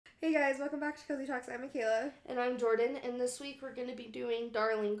Hey guys, welcome back to Cozy Talks. I'm Michaela. And I'm Jordan, and this week we're going to be doing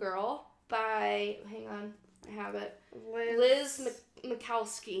Darling Girl by, hang on, I have it, Liz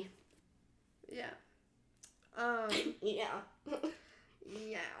Mikowski. Yeah. Yeah.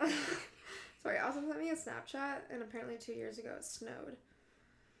 Yeah. Sorry, Austin sent me a Snapchat, and apparently 2 years ago it snowed.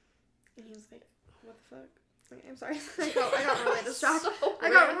 And he was like, what the fuck? Okay, I'm sorry. I got really distracted. I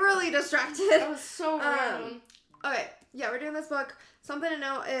got really distracted. That was so random. Okay, yeah, we're doing this book. Something to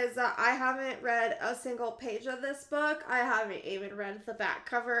note is that I haven't read a single page of this book. I haven't even read the back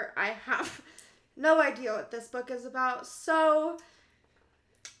cover. I have no idea what this book is about. So,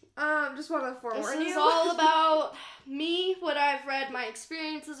 just want to forewarn you. This is all about me, what I've read, my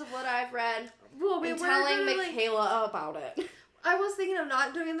experiences of what I've read, and telling Michaela about it. I was thinking of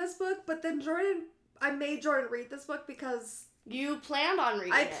not doing this book, but then I made Jordan read this book because... You planned on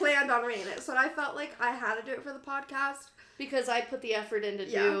reading it. I planned on reading it, so I felt like I had to do it for the podcast. Because I put the effort in to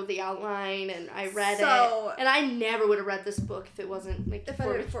do the outline, and I read it. And I never would have read this book if it wasn't, like... If I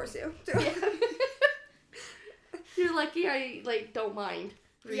didn't force you to. Yeah. You're lucky I, don't mind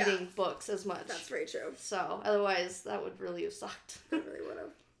reading books as much. That's very true. So, otherwise, that would really have sucked. It really would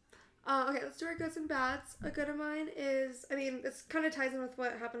have. Okay, let's do our goods and bads. A good of mine is... I mean, this kind of ties in with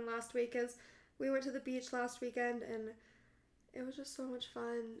what happened last week, is we went to the beach last weekend, and... It was just so much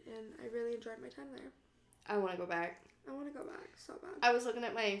fun, and I really enjoyed my time there. I want to go back. I want to go back so bad. I was looking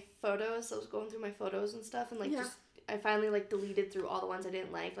at my photos. I was going through my photos and stuff, and, I finally, deleted through all the ones I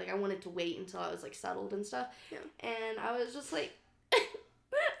didn't like. I wanted to wait until I was, settled and stuff. Yeah. And I was just like, I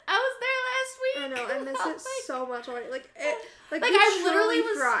was there last week. I know, I miss it so much already. I literally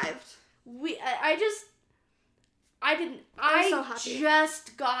thrived. I so happy.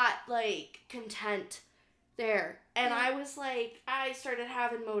 just got, content there. And I was I started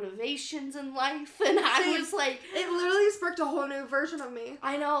having motivations in life, and I was it literally sparked a whole new version of me.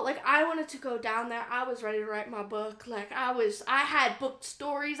 I know, I wanted to go down there. I was ready to write my book. I had book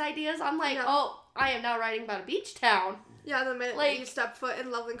stories, ideas. I'm oh, I am now writing about a beach town. Yeah, the minute you step foot in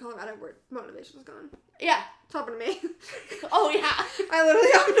Loveland, Colorado, where motivation's gone. Yeah. It's happened to me. Oh, yeah. I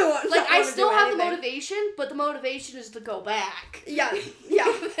literally have no one. I still have the motivation, but the motivation is to go back. Yeah. Yeah.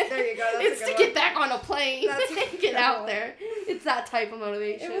 There you go. That's it's to get back on a plane and get out there. It's that type of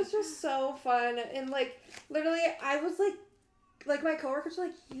motivation. It was just so fun. And, literally, I was, my coworkers were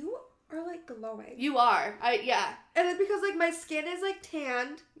you are, glowing. You are. Yeah. And it's because, my skin is,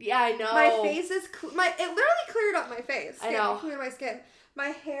 tanned. Yeah, I know. My face is... it literally cleared up my face. I know. Cleared my skin. My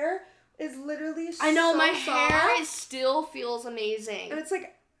hair... is literally I know, so my soft. hair still feels amazing. And it's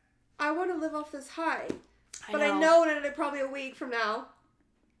I want to live off this high. But I know in probably a week from now,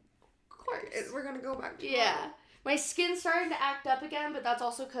 of course, we're going to go back to normal. My skin's starting to act up again, but that's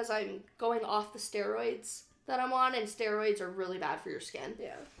also because I'm going off the steroids that I'm on, and steroids are really bad for your skin.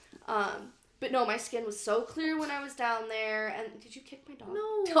 Yeah. But no, my skin was so clear when I was down there. And did you kick my dog?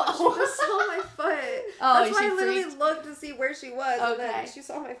 No, she just saw my foot. Oh, that's why I literally looked to see where she was. Okay. And then she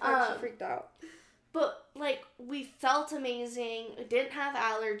saw my foot, she freaked out. But, we felt amazing. We didn't have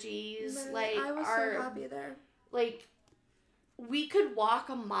allergies. I was so happy there. We could walk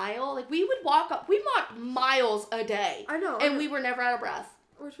a mile. We walked miles a day. I know. And we were never out of breath.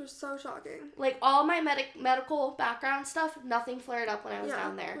 Which was so shocking. All my medical background stuff, nothing flared up when I was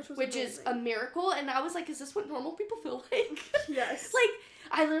down there. Which is a miracle. And I was is this what normal people feel like? Yes.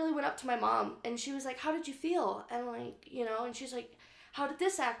 I literally went up to my mom, and she was like, how did you feel? And, and she's like, how did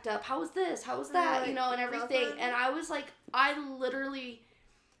this act up? How was this? How was that? And everything. Nothing. And I was I literally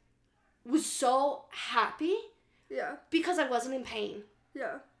was so happy. Yeah. Because I wasn't in pain.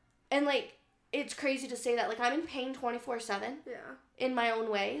 Yeah. And, it's crazy to say that. I'm in pain 24/7. Yeah. In my own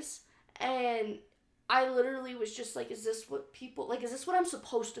ways. And I literally was just is this what people... is this what I'm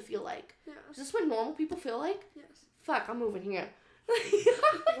supposed to feel like? Yeah. Is this what normal people feel like? Yes. Fuck, I'm moving here. And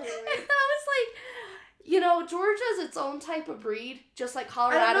I was Georgia's its own type of breed. Just like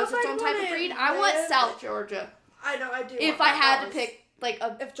Colorado's its own type of breed. I want South Georgia. I know, I do. If I had to pick...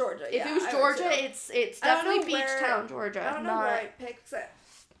 if Georgia, if it was Georgia, it's definitely Beach Town, Georgia. I don't know where I'd pick.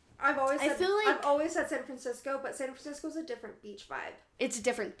 I've always said San Francisco, but San Francisco's a different beach vibe. It's a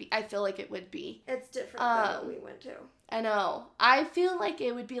different. I feel like it would be. It's different than what we went to. I know. I feel like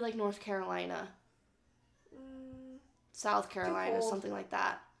it would be North Carolina, South Carolina, something like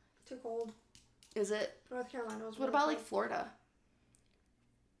that. Too cold. Is it? North Carolina was. What about Florida?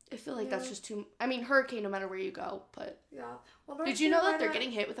 I feel like that's just too... I mean, hurricane no matter where you go, but... Yeah. Well, did you know that they're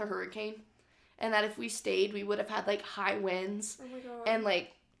getting hit with a hurricane? And that if we stayed, we would have had, high winds. Oh, my God. And,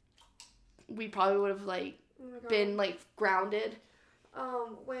 we probably would have, been, grounded.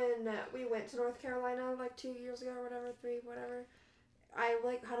 When we went to North Carolina, 2 years ago or whatever, 3, whatever, I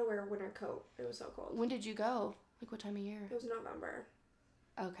like had to wear a winter coat. It was so cold. When did you go? Like, what time of year? It was November.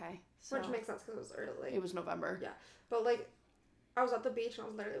 Okay. So which makes sense because it was early. It was November. Yeah. But, like, I was at the beach and I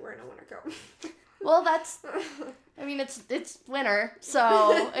was literally wearing a winter coat. Well, that's... I mean, it's winter,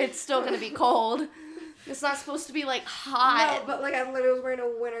 so it's still going to be cold. It's not supposed to be, like, hot. No, but, like, I literally was wearing a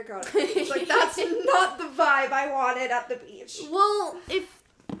winter coat at the beach. Like, that's not the vibe I wanted at the beach. Well, if...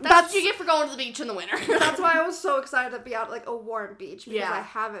 That's what you get for going to the beach in the winter. That's why I was so excited to be out at, like, a warm beach. Because yeah. I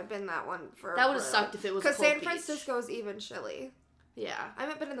haven't been that one for... That would have sucked if it was a cold because San beach. Francisco is even chilly. Yeah. I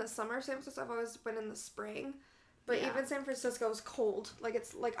haven't been in the summer of San Francisco. I've always been in the spring. But even San Francisco is cold. Like,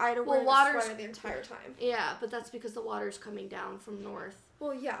 it's, like, I had to wear a sweater the entire time. Yeah, but that's because the water's coming down from north.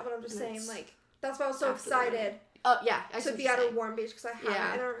 Well, yeah, but I'm just saying, like, that's why I was so excited. Oh, yeah. To be at a warm beach because I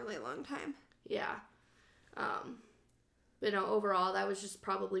haven't in a really long time. Yeah. But no, overall, that was just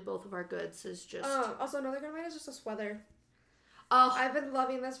probably both of our goods is just... Also, another good of mine is just this weather. Oh. I've been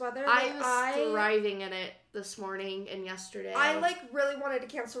loving this weather. Like, I was thriving in it this morning and yesterday. I, like, really wanted to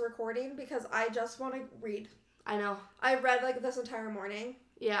cancel recording because I just want to read. I know. I read, like, this entire morning.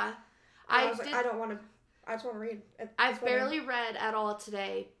 Yeah. I was like, I don't want to... I just want to read. I've barely read at all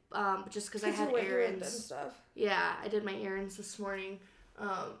today, just because I had errands. And stuff. Yeah, I did my errands this morning,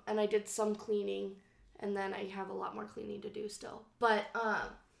 and I did some cleaning, and then I have a lot more cleaning to do still. But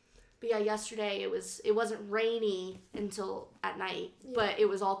yeah, yesterday it wasn't rainy until at night, but it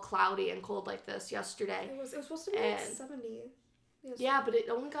was all cloudy and cold like this yesterday. It was supposed to be like 70. Yeah, but it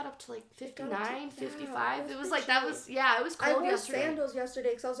only got up to like 59, 55. It was like, that was, it was cold yesterday. I wore sandals yesterday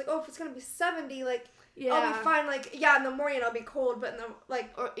because I was like, oh, if it's going to be 70, like, I'll be fine. Like, in the morning I'll be cold, but in the,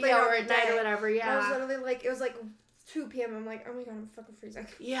 like, or at night or whatever, I was literally like, it was like 2 p.m. I'm like, oh my god, I'm fucking freezing.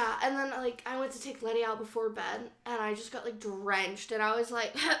 Yeah, and then, like, I went to take Letty out before bed, and I just got, like, drenched, and I was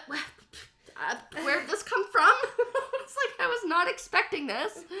like, where'd this come from? It's like, I was not expecting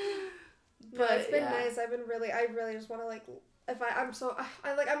this. But it's been nice. I really just want to, like,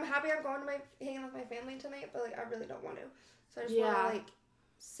 I'm happy I'm going to hanging with my family tonight, but, like, I really don't want to. So I just want to, like,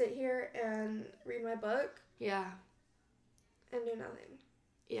 sit here and read my book. Yeah. And do nothing.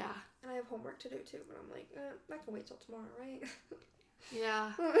 Yeah. And I have homework to do, too, but I'm like, I can wait till tomorrow, right?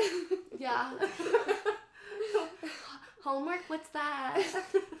 Yeah. Yeah. Homework? What's that?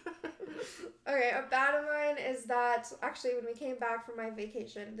 Okay, a bad of mine is that, actually, when we came back from my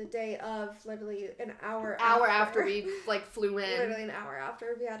vacation, the day of, literally an hour after we, like, flew in. Literally an hour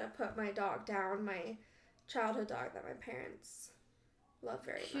after, we had to put my dog down, my childhood dog that my parents love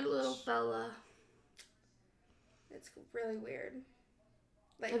very much. Cute little Bella. It's really weird.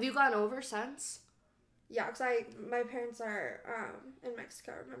 Like, have you gone over since? Yeah, because my parents are in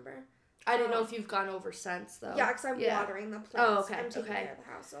Mexico, remember? I didn't know if you've gone over since, though. Yeah, because I'm watering the plants. Oh, okay. I'm taking care of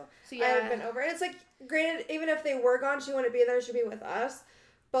the house, so yeah. I have been over. And it's like, granted, even if they were gone, she wouldn't be there. She'd be with us.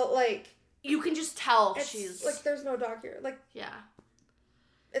 But, like... You can just tell she's... Like, there's no dog here. Like... Yeah.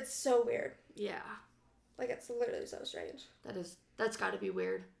 It's so weird. Yeah. Like, it's literally so strange. That's gotta be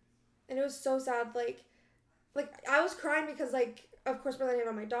weird. And it was so sad, like, I was crying because, like, of course we're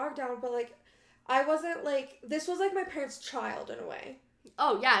letting my dog down, but, like, I wasn't, like... This was, like, my parents' child, in a way.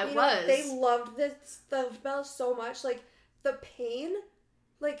 Oh, yeah, it was. They loved the Bella so much. Like, the pain,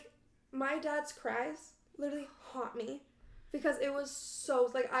 like, my dad's cries literally haunt me. Because it was so,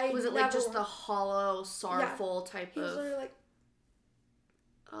 like, Was it, like, just the hollow, sorrowful type of... He was literally, like...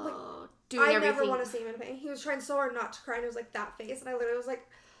 doing everything. I never want to see him in pain. He was trying so hard not to cry, and it was, like, that face. And I literally was like...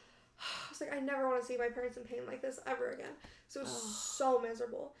 I never want to see my parents in pain like this ever again. So it was so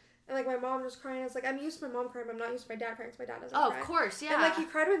miserable. And, like, my mom was crying. It's like, I'm used to my mom crying, but I'm not used to my dad crying because my dad doesn't cry. Of course, yeah. And, like, he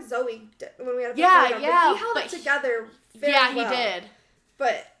cried when Zoe when we had a Zoe down. But he held it together very well. Yeah, he did.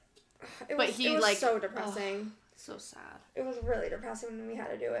 But it was so depressing. So sad. It was really depressing when we had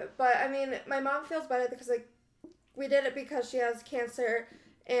to do it. But, I mean, my mom feels better because, like, we did it because she has cancer,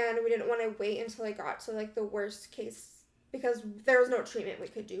 and we didn't want to wait until it got to, like, the worst case, because there was no treatment we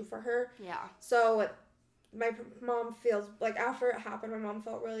could do for her. Yeah. So my mom feels, like, after it happened, my mom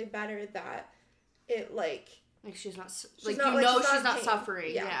felt really better that it, like... Like, she's not... She's not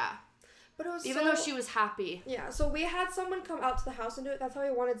suffering. Yeah. But it was even though she was happy. Yeah, so we had someone come out to the house and do it. That's how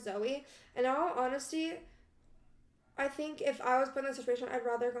we wanted Zoe. And in all honesty, I think if I was put in that situation, I'd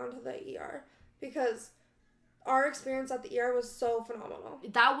rather go into the ER. Because our experience at the ER was so phenomenal.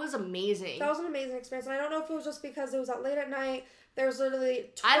 That was amazing. That was an amazing experience. And I don't know if it was just because it was out late at night... There was literally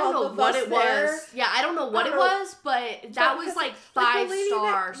 12 I don't know of what us it there. was. Yeah, I don't know what it was, but that was like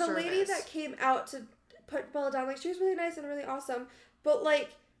 5-star service. The lady that came out to put Bella down, like, she was really nice and really awesome. But, like,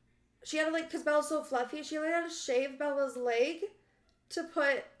 she had to, like, because Bella's so fluffy, she had to shave Bella's leg to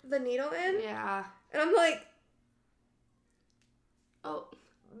put the needle in. Yeah. And I'm like, Oh.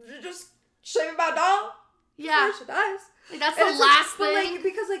 Just shaving my doll. Yeah. Before she dies. Like, that's And the it's last like, thing. But, like,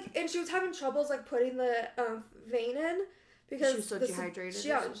 because, like, and she was having troubles, like, putting the vein in. Because she was so dehydrated.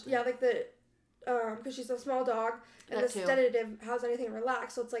 Yeah, like the, because she's a small dog, and that the too. sedative has anything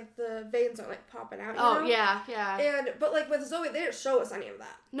relaxed, so it's like the veins aren't like popping out. Oh, know? yeah. But like with Zoe, they didn't show us any of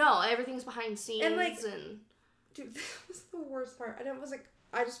that. No, everything's behind scenes And like, dude, that was the worst part. I was like,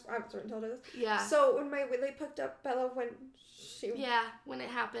 I was starting to tell her this. Yeah. So when they picked up Bella when when it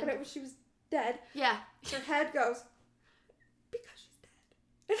happened, when she was dead. Yeah. Her head goes because she's dead,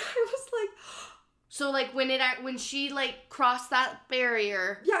 and I was like. So, like, when she, like, crossed that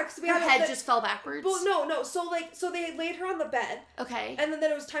barrier, yeah, because her head just fell backwards? Well, no. So they laid her on the bed. Okay. And then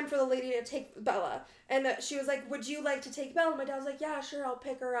it was time for the lady to take Bella. And she was like, would you like to take Bella? And my dad was like, yeah, sure, I'll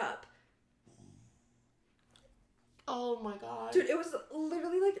pick her up. Oh, my God. Dude, it was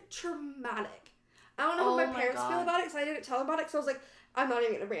literally, like, traumatic. I don't know how my parents feel about it, because I didn't tell them about it, because I was like, I'm not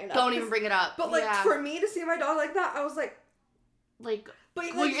even going to bring it up. Don't even bring it up. But, like, for me to see my dog like that, I was like... But,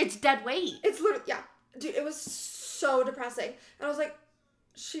 it's dead weight. It's literally, yeah. Dude, it was so depressing. And I was like,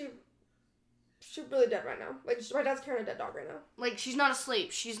 she's really dead right now. Like, my dad's carrying a dead dog right now. Like, she's not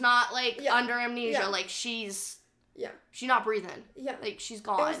asleep. She's not, like, under amnesia. Yeah. Like, she's not breathing. Yeah. Like, she's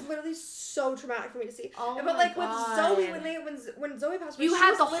gone. It was literally so traumatic for me to see. Oh, but, like, with Zoe, when Zoe passed away, you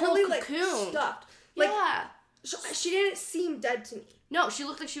had the whole cocoon. Like, stuffed. Like, yeah. She didn't seem dead to me. No, she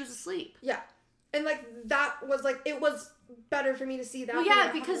looked like she was asleep. Yeah. And, like, that was, like, it was better for me to see that. Well,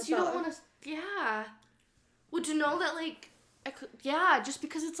 yeah, because you don't want to... Yeah. Well, to know that, like... just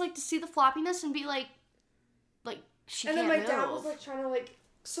because it's, like, to see the floppiness and be, like, she can't move. And then my dad was, like, trying to, like,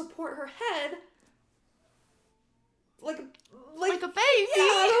 support her head. Like a baby. Yeah.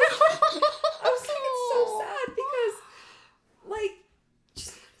 I was like, it's so sad because, like,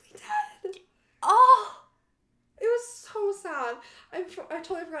 she's literally dead. Oh. It was so sad. I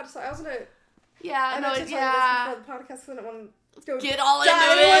totally forgot to say. I was gonna... Yeah, I know, meant to tell you this before the podcast because I didn't want to get all into it. I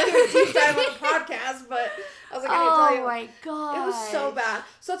didn't want to do a deep dive on the podcast, but I was like, I need to tell you. Oh my god. It was so bad.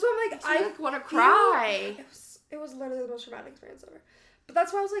 So that's why I'm like, I want to cry. It was literally the most traumatic experience ever. But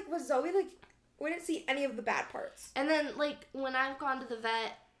that's why I was like, with Zoe, like, we didn't see any of the bad parts. And then, like, when I've gone to the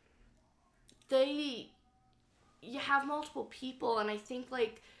vet, you have multiple people, and I think,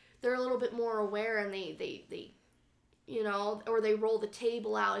 like, they're a little bit more aware, and they you know, or they roll the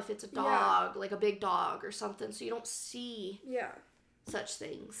table out if it's a dog, like a big dog or something, so you don't see such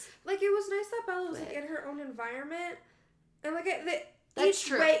things. Like, it was nice that Bella was like in her own environment, and like that's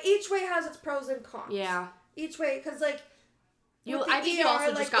true. Each way has its pros and cons. Yeah. Each way, because like I think you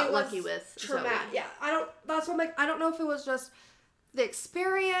also just got lucky with traumatic. Yeah, that's what I'm like. I don't know if it was just the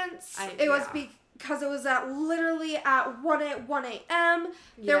experience. It was because it was literally at 1 a.m.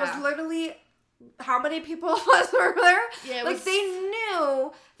 There was literally. How many people of us were there? Yeah, like, they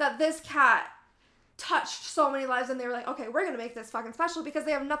knew that this cat touched so many lives, and they were like, okay, we're going to make this fucking special because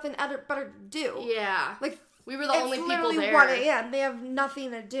they have nothing better to do. Yeah. Like, we were the only people there. It's literally 1 a.m. They have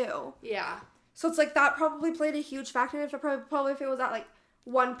nothing to do. Yeah. So it's like, that probably played a huge factor. If it probably if it was at, like,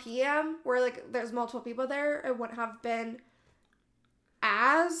 1 p.m., where, like, there's multiple people there, it wouldn't have been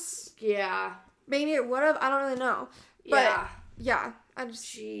as... Yeah. Maybe it would have. I don't really know. But, yeah. I just,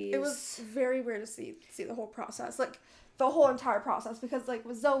 Jeez. It was very weird to see the whole process, like, the whole entire process, because, like,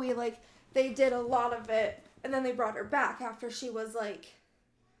 with Zoe, like, they did a lot of it, and then they brought her back after she was, like,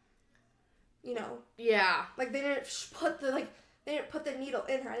 you know. Yeah. Like, they didn't put the needle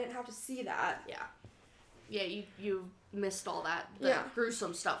in her. I didn't have to see that. Yeah. Yeah, you missed all that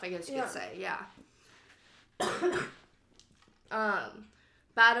gruesome stuff, I guess you could say,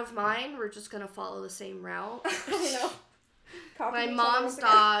 Bad of mine, we're just gonna follow the same route. I know. My mom's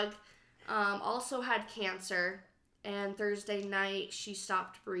dog also had cancer, and Thursday night she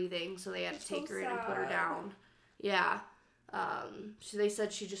stopped breathing, so they had to take her in and put her down. Yeah. So they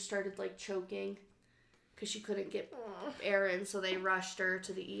said she just started, like, choking because she couldn't get air in, so they rushed her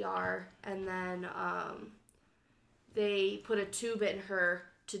to the ER, and then they put a tube in her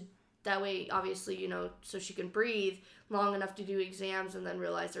that way, obviously, you know, so she can breathe long enough to do exams, and then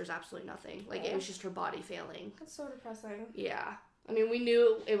realize there's absolutely nothing. Like, it was just her body failing. That's so depressing. Yeah. I mean, we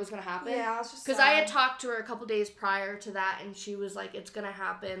knew it was going to happen. Yeah, it's just because I had talked to her a couple days prior to that, and she was like, it's going to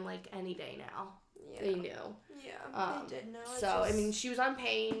happen, like, any day now. Yeah. They knew. Yeah, they did know. So, I mean, she was on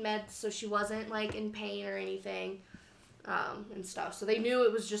pain meds, so she wasn't, like, in pain or anything, and stuff. So they knew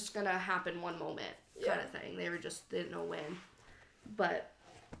it was just going to happen one moment kind of thing. They didn't know when. But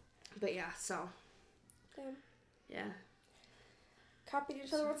yeah, so. Damn. Yeah. Copied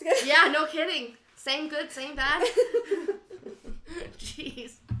each other once again? Yeah, no kidding. Same good, same bad.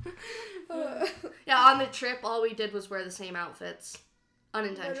 Jeez. Yeah, on the trip, all we did was wear the same outfits.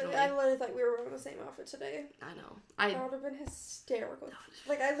 Unintentionally. I literally thought we were wearing the same outfit today. I know. That would have been hysterical.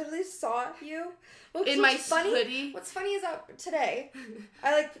 Like, I literally saw you. In my hoodie. What's funny is that today,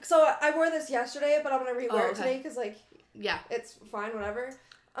 I wore this yesterday, but I'm going to rewear it today because, like, yeah, it's fine, whatever.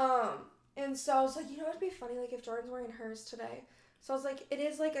 And so I was like, you know, it'd be funny, like, if Jordan's wearing hers today. So I was like, it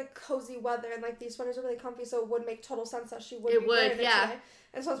is, like, a cozy weather, and, like, these sweaters are really comfy, so it would make total sense that she would be wearing it today.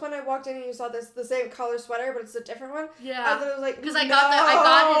 And so it's when I walked in and you saw the same color sweater, but it's a different one. Yeah. I literally was like, because I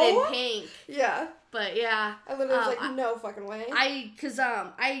got it in pink. Yeah. But yeah. I literally was like, no fucking way. I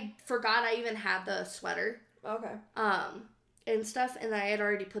forgot I even had the sweater. Okay. And stuff, and I had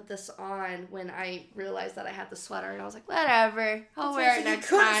already put this on when I realized that I had the sweater, and I was like, whatever, I'll wear it next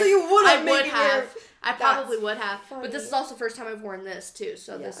time. So you would have. I would have. I probably would have. Funny. But this is also the first time I've worn this too.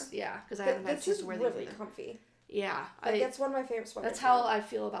 So because I haven't had a chance to wear these. This is really comfy. Yeah, it's one of my favorite sweaters. That's how I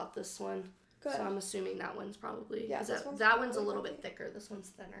feel about this one. Good. So I'm assuming that one's probably that one's a little bit thicker. This one's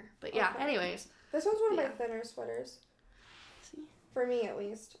thinner. But yeah, anyways. This one's one of my thinner sweaters. See? For me, at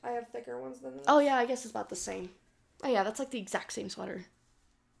least, I have thicker ones than these. Oh yeah, I guess it's about the same. Oh yeah, that's like the exact same sweater.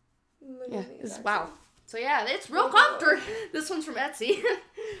 Literally wow. So yeah, it's real comfortable. This one's from Etsy.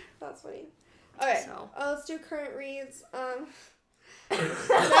 That's funny. Okay, so let's do current reads. That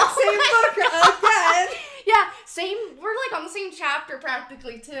same book again. Yeah, same. We're like on the same chapter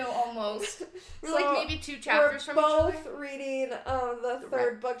practically too, almost. We're like maybe 2 chapters from each other. We're both reading the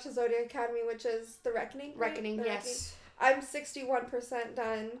third book to Zodiac Academy, which is The Reckoning. Reckoning, right? yes. I'm 61%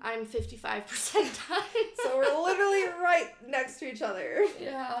 done. I'm 55% done. So we're literally right next to each other.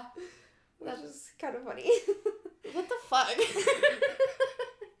 Yeah. Which is kind of funny. What the fuck?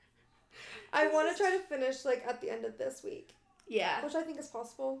 I want to try to finish, like, at the end of this week. Yeah. Which I think is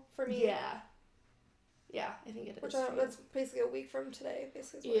possible for me. Yeah. Yeah, I think it is. That's basically a week from today,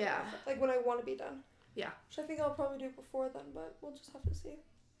 basically. Yeah. Like, when I want to be done. Yeah. Which I think I'll probably do before then, but we'll just have to see.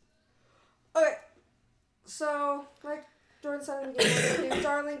 Okay. So, like Jordan said in the beginning, we're gonna do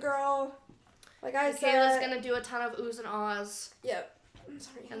Darling Girl. Like I said. Kayla's gonna do a ton of oohs and ahs. Yep. I'm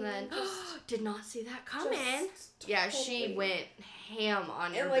sorry. And then, did not see that coming. Yeah, totally. She went ham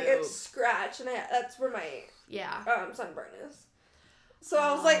on your boob. And, like, it's scratched, and that's where my sunburn is. So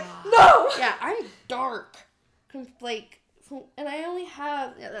I was like, no! Yeah, I'm dark. Like, and I only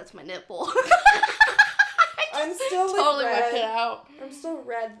have, that's my nipple. I'm still, like, totally red. whipped it out. I'm still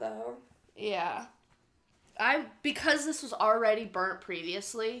red, though. Yeah. Because this was already burnt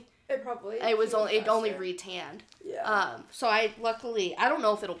previously. It only retanned. Yeah. So I don't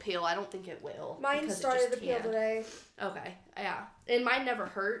know if it'll peel. I don't think it will. Mine started to peel today. Okay. Yeah. And mine never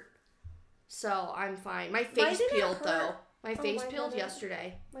hurt. So I'm fine. My face peeled though. My face peeled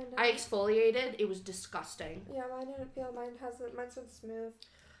yesterday. I exfoliated. It was disgusting. Yeah, mine didn't peel. Mine's been smooth.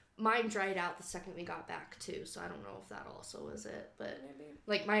 Mine dried out the second we got back too, so I don't know if that also was it. But maybe.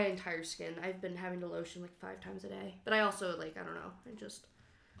 Like my entire skin, I've been having to lotion like 5 times a day. But I also I don't know.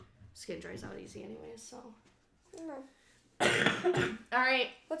 Skin dries out easy anyways, so. Yeah. Alright.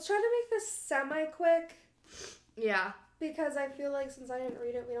 Let's try to make this semi-quick. Yeah. Because I feel like since I didn't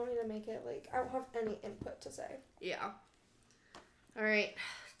read it, we don't need to make it, I don't have any input to say. Yeah. Alright.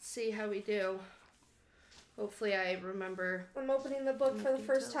 Let's see how we do. Hopefully I remember. I'm opening the book for the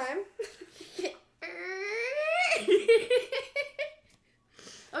first time.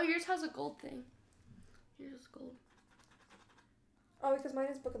 Oh, yours has a gold thing. Yours is gold. Oh, because mine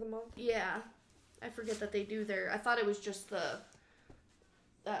is Book of the Month. Yeah. I forget that they do I thought it was just the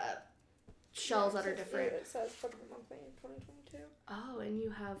shells that are different. It says Book of the Month, May 2022. Oh,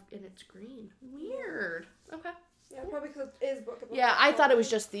 and it's green. Weird. Okay. Yeah, probably because it is Book of the Month. Yeah, I thought it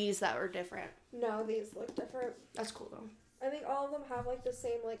was just these that were different. No, these look different. That's cool, though. I think all of them have, the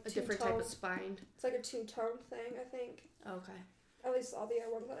same, a different type of spine. It's like a 2-tone thing, I think. Okay. At least all the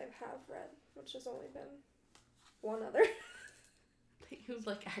other ones that I have read, which has only been one other. You've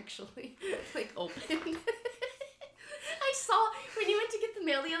actually opened. I saw when you went to get the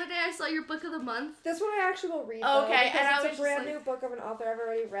mail the other day. I saw your Book of the Month. This one I actually will read. Okay, and it's a brand new book of an author I've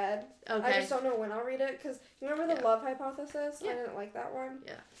already read. Okay. I just don't know when I'll read it because you remember the Love Hypothesis? Yeah. I didn't like that one.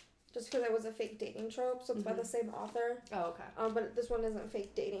 Yeah. Just because it was a fake dating trope, so it's by the same author. Oh, okay. But this one isn't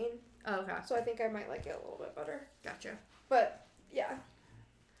fake dating. Oh, okay. So I think I might like it a little bit better. Gotcha. But yeah.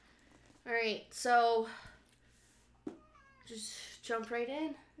 All right, so just jump right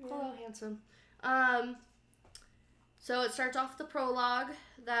in. Yeah. Hello, handsome. So it starts off the prologue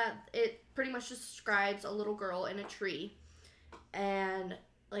that it pretty much describes a little girl in a tree, and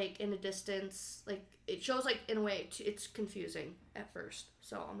in a distance, it shows in a way it's confusing at first.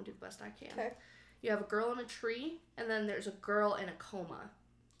 So I'm gonna do the best I can. Okay. You have a girl in a tree, and then there's a girl in a coma.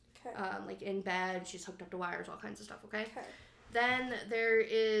 Okay. In bed, she's hooked up to wires, all kinds of stuff. Okay. Okay. Then there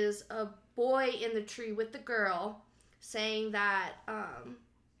is a boy in the tree with the girl saying that,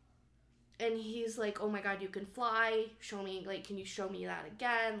 and he's like, oh my god, you can fly. Show me, like, can you show me that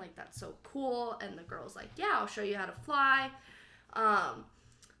again? Like, that's so cool. And the girl's like, yeah, I'll show you how to fly.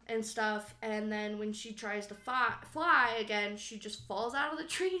 And stuff. And then when she tries to fly again, she just falls out of the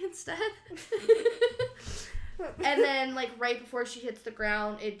tree instead. And then, like, right before she hits the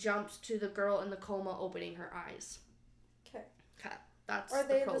ground, it jumps to the girl in the coma opening her eyes. Okay. Okay. That's Are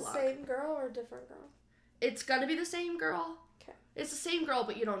they the prologue. the same girl or different girl? It's gonna be the same girl. Okay. It's the same girl,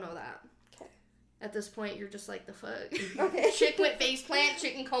 but you don't know that. Okay. At this point, you're just like, the fuck? Okay. Chick went faceplant,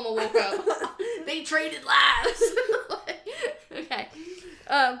 chick in coma woke up. They traded lives. Okay.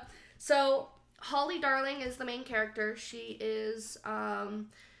 So Holly Darling is the main character. She is,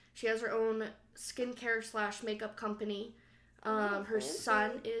 she has her own skincare / makeup company. Her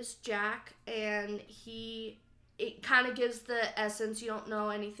son is Jack, and it kind of gives the essence. You don't know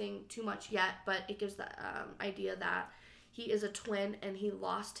anything too much yet, but it gives the idea that he is a twin, and he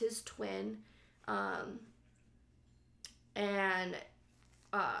lost his twin, and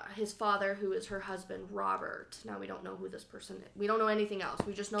his father, who is her husband, Robert. Now, we don't know who this person is. We don't know anything else.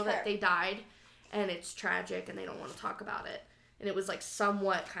 We just know that they died, and it's tragic, and they don't want to talk about it. And it was, like,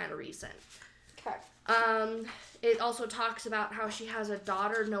 somewhat kind of recent. Okay. It also talks about how she has a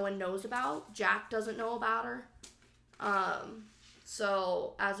daughter no one knows about. Jack doesn't know about her.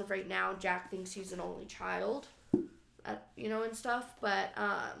 So, as of right now, Jack thinks he's an only child, and stuff. But,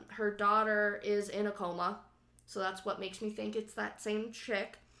 her daughter is in a coma. So that's what makes me think it's that same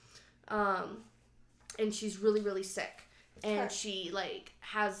chick. And she's really, really sick. And she,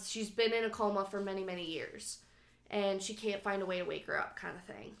 she's been in a coma for many, many years. And she can't find a way to wake her up, kind of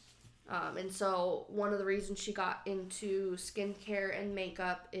thing. And so one of the reasons she got into skincare and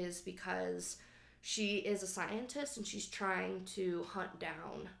makeup is because she is a scientist and she's trying to hunt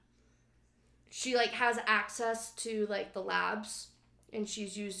down. She, has access to, the labs. And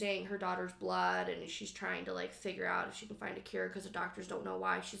she's using her daughter's blood, and she's trying to, figure out if she can find a cure, because the doctors don't know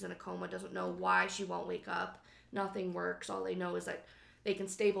why she's in a coma, doesn't know why she won't wake up. Nothing works. All they know is that they can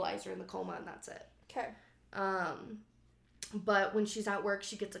stabilize her in the coma, and that's it. Okay. But when she's at work,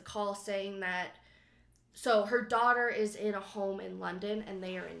 she gets a call saying that... So, her daughter is in a home in London, and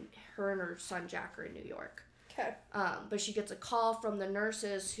her and her son, Jack, are in New York. Okay. But she gets a call from the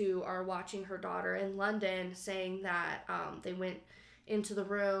nurses who are watching her daughter in London, saying that they went into the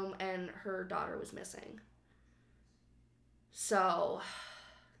room and her daughter was missing. So,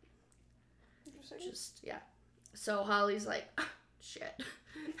 So Holly's like, shit.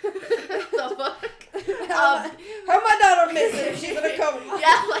 The fuck? How my daughter missing? She's in a coma.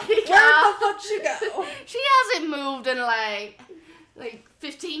 Yeah, where the fuck she go? She hasn't moved in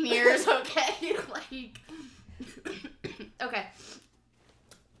 15 years. Okay, okay.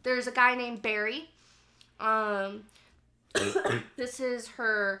 There's a guy named Barry. This is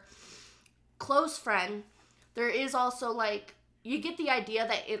her close friend. There is also, you get the idea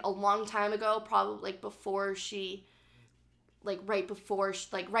that a long time ago, probably, before she, right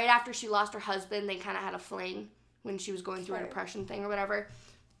after she lost her husband, they kind of had a fling when she was going through a depression thing or whatever.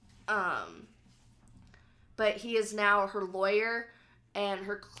 But he is now her lawyer and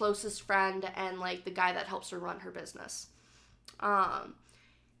her closest friend and, the guy that helps her run her business.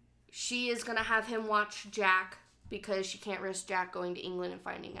 She is going to have him watch Jack, because she can't risk Jack going to England and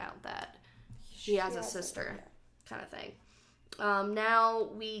finding out that she has a sister, kind of thing. Now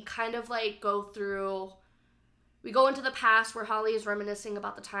we kind of we go into the past where Holly is reminiscing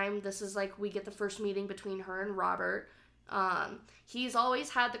about the time. This is we get the first meeting between her and Robert. He's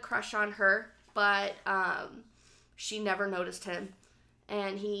always had the crush on her, but she never noticed him.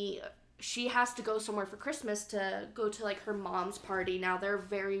 And she has to go somewhere for Christmas to go to her mom's party. Now they're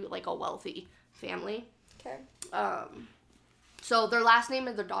very a wealthy family. Okay. So their last name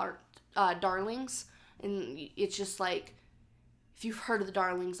is the Darlings, and it's just if you've heard of the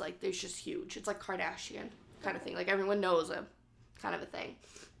Darlings, they're just huge. It's Kardashian kind of thing. Everyone knows them, kind of a thing.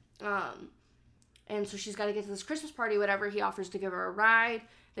 And so she's got to get to this Christmas party, whatever. He offers to give her a ride.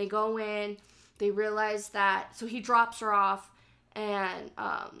 They go in. They realize that, so he drops her off, and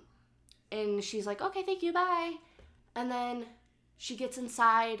she's like, okay, thank you, bye. And then she gets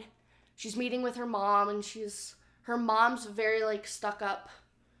inside. She's meeting with her mom, and her mom's very, stuck-up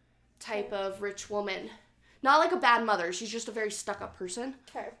type of rich woman. Not a bad mother. She's just a very stuck-up person.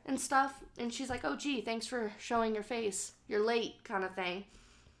 Okay. And stuff. And she's like, oh, gee, thanks for showing your face. You're late, kind of thing.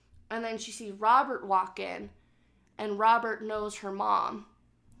 And then she sees Robert walk in, and Robert knows her mom.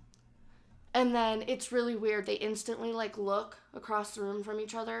 And then it's really weird. They instantly, like, look across the room from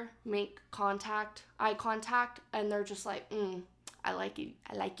each other, make eye contact, and they're just like, I like you.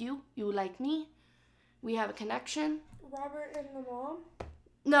 I like you. You like me. We have a connection. Robert and the mom?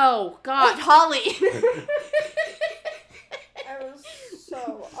 No, God, Holly. I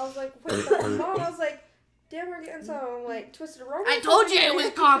was like, wait, the mom, I was like, damn, we're getting so, like, twisted around. I told you it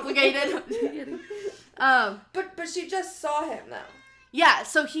was complicated. But she just saw him, though. Yeah,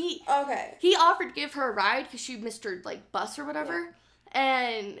 so he offered to give her a ride because she missed her, like, bus or whatever,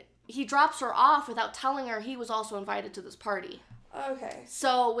 and he drops her off without telling her he was also invited to this party. Okay.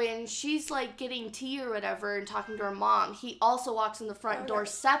 So when she's, like, getting tea or whatever and talking to her mom, he also walks in the front door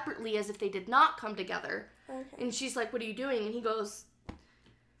separately as if they did not come together. Okay. And she's like, what are you doing? And he goes,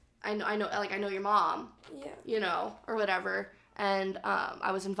 I know your mom. Yeah. You know, or whatever. And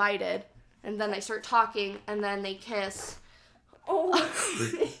I was invited. And then they start talking, and then they kiss. Oh.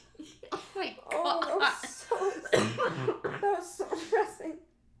 Oh my God. Oh, that was so depressing.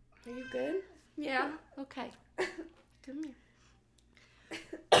 Are you good? Yeah. Okay. Come here.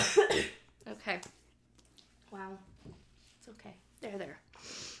 Okay. Wow. It's okay. There.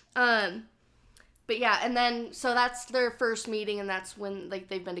 But yeah, and then, so that's their first meeting, and that's when, like,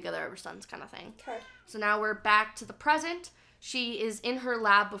 they've been together ever since kind of thing. Okay. So now we're back to the present. She is in her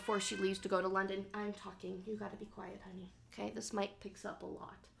lab before she leaves to go to London. I'm talking. You gotta be quiet, honey. Okay? This mic picks up a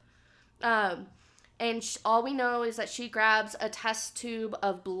lot. And all we know is that she grabs a test tube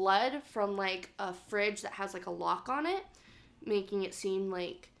of blood from, like, a fridge that has, like, a lock on it, making it seem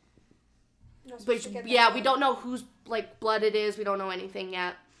like... we don't know whose, like, blood it is. We don't know anything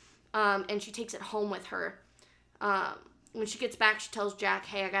yet. And she takes it home with her. When she gets back, she tells Jack,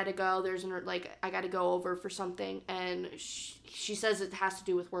 hey, I gotta go. I gotta go over for something. And she says it has to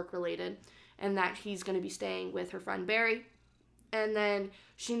do with work related and that he's gonna be staying with her friend Barry. And then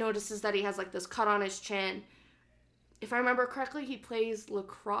she notices that he has, like, this cut on his chin. If I remember correctly, he plays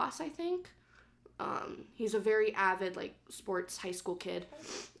lacrosse, I think. He's a very avid, like, sports high school kid,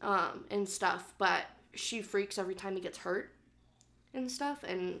 and stuff. But she freaks every time he gets hurt and stuff.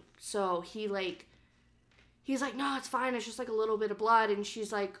 And so he's like, no, it's fine. It's just, like, a little bit of blood. And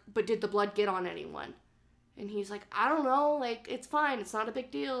she's like, but did the blood get on anyone? And he's like, I don't know. Like, it's fine. It's not a big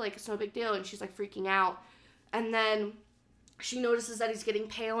deal. Like, it's no big deal. And she's, like, freaking out. And then she notices that he's getting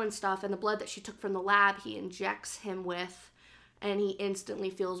pale and stuff. And the blood that she took from the lab, he injects him with. And he instantly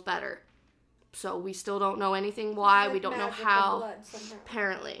feels better. So we still don't know anything why. We don't know how.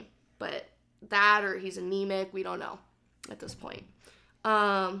 Apparently. But that, or he's anemic. We don't know at this point.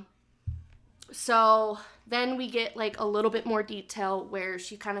 So then we get, like, a little bit more detail where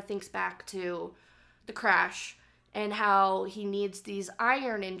she kind of thinks back to the crash and how he needs these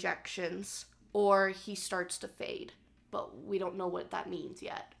iron injections or he starts to fade. But we don't know what that means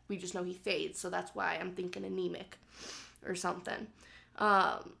yet. We just know he fades, so that's why I'm thinking anemic or something.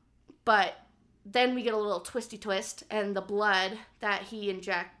 But then we get a little twisty twist, and the blood that he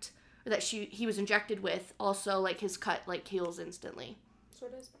was injected with also, like, his cut, like, heals instantly. So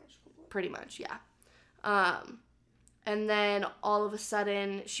it is magical blood. Pretty much, yeah. And then all of a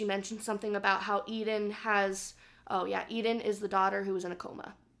sudden she mentioned something about how Eden is the daughter who was in a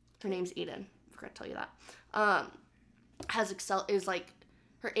coma. Her name's Eden. I forgot to tell you that.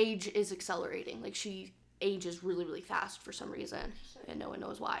 Her age is accelerating. Like, she ages really, really fast for some reason, and no one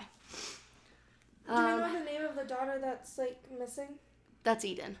knows why. Do you know the name of the daughter that's, like, missing? That's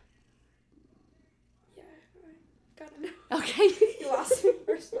Eden. Yeah, I gotta know. Okay. You lost me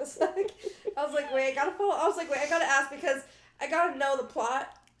for a sec. I was like, wait, I gotta ask because I gotta know the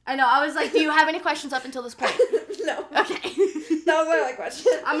plot. I know, I was like, do you have any questions up until this point? No. Okay. That was my only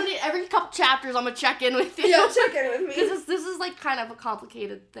question. Every couple chapters, I'm gonna check in with you. Yeah, check in with me. This is like kind of a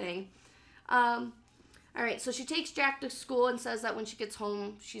complicated thing. Alright, so she takes Jack to school and says that when she gets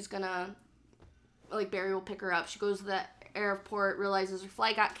home, she's gonna, like, Barry will pick her up. She goes to the airport, realizes her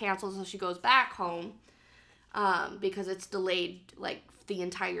flight got canceled, so she goes back home, because it's delayed, like, the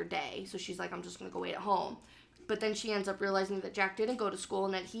entire day. So she's like, I'm just gonna go wait at home. But then she ends up realizing that Jack didn't go to school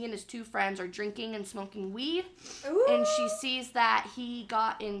and that he and his two friends are drinking and smoking weed. Ooh. And she sees that he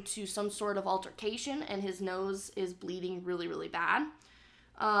got into some sort of altercation and his nose is bleeding really, really bad.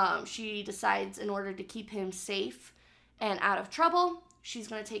 She decides in order to keep him safe and out of trouble, she's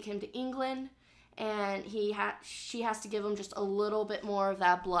going to take him to England, and she has to give him just a little bit more of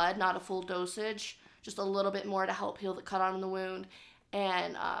that blood, not a full dosage, just a little bit more to help heal the cut on the wound.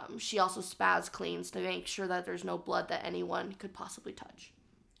 And she also spaz cleans to make sure that there's no blood that anyone could possibly touch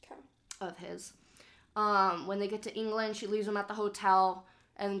of his. When they get to England, she leaves him at the hotel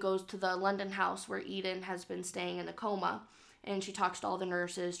and goes to the London house where Eden has been staying in a coma. and she talks to all the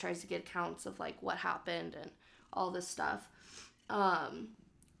nurses, tries to get accounts of, like, what happened and all this stuff.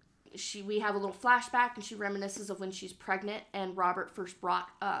 We have a little flashback, and she reminisces of when she's pregnant, and Robert first bought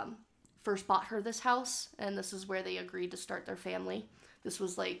her this house, and this is where they agreed to start their family. This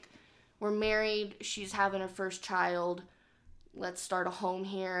was like, we're married, she's having her first child, let's start a home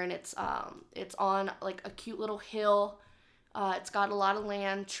here, and it's on, like, a cute little hill. It's got a lot of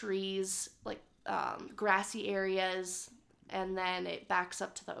land, trees, like, grassy areas, and then it backs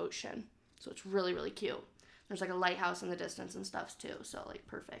up to the ocean. So it's really, really cute. There's, like, a lighthouse in the distance and stuff, too, so, like,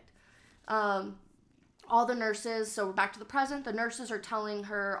 perfect. All the nurses, so we're back to the present, the nurses are telling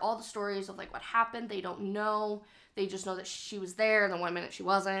her all the stories of, like, what happened. They don't know. They just know that she was there, and then 1 minute she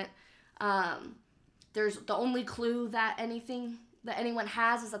wasn't. There's the only clue that anyone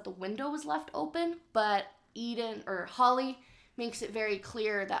has is that the window was left open, but Holly makes it very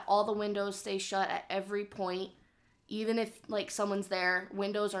clear that all the windows stay shut at every point. Even if, like, someone's there,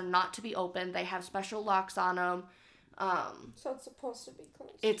 windows are not to be open. They have special locks on them. So it's supposed to be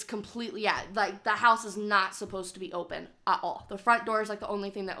closed. It's completely, yeah, like, the house is not supposed to be open at all. The front door is, like, the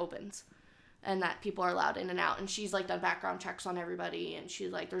only thing that opens, and that people are allowed in and out. And she's, like, done background checks on everybody, and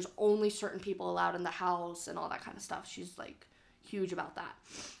she's, like, there's only certain people allowed in the house and all that kind of stuff. She's, like, huge about that.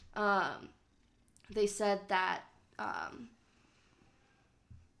 They said that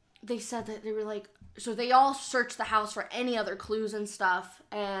they were, like, so they all searched the house for any other clues and stuff,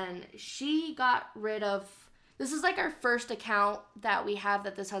 and she got rid of, this is, like, our first account that we have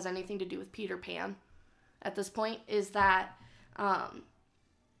that this has anything to do with Peter Pan at this point, is that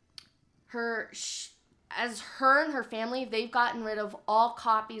her and her family, they've gotten rid of all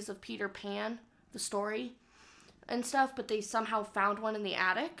copies of Peter Pan, the story and stuff, but they somehow found one in the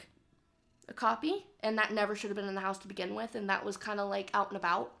attic, a copy, and that never should have been in the house to begin with, and that was kind of, like, out and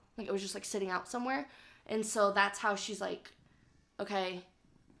about, like, it was just, like, sitting out somewhere, and so that's how she's like, okay,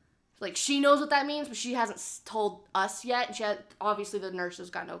 like, she knows what that means, but she hasn't told us yet. Obviously, the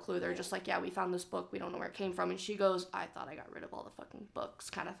nurses got no clue. They're just like, yeah, we found this book. We don't know where it came from. And she goes, I thought I got rid of all the fucking books,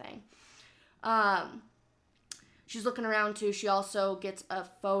 kind of thing. She's looking around, too. She also gets a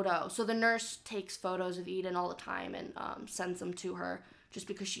photo. So the nurse takes photos of Eden all the time and sends them to her just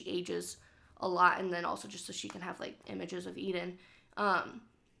because she ages a lot. And then also just so she can have, like, images of Eden.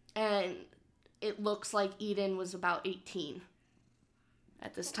 And it looks like Eden was about 18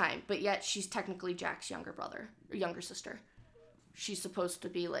 at this time, but yet she's technically Jack's younger sister. She's supposed to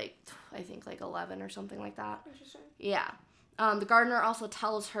be, like, I think, like, 11 or something like that. Interesting. Yeah. The gardener also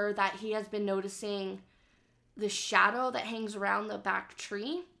tells her that he has been noticing the shadow that hangs around the back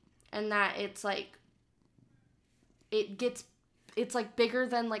tree, and that it's, like, it's, like, bigger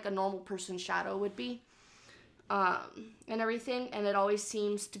than, like, a normal person's shadow would be, and everything, and it always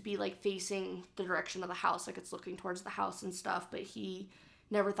seems to be, like, facing the direction of the house, like, it's looking towards the house and stuff, but he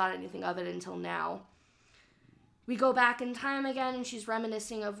never thought anything of it until now. We go back in time again, and she's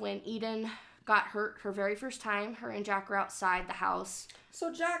reminiscing of when Eden got hurt her very first time. Her and Jack were outside the house.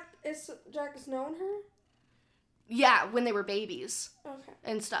 So Jack has known her? Yeah, when they were babies. Okay.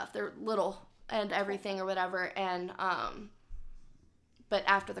 And stuff. They're little and everything or whatever. And, but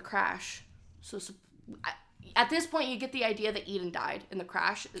after the crash. So at this point, you get the idea that Eden died in the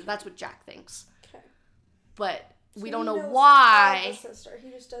crash. That's what Jack thinks. Okay. But we don't know why. The sister. He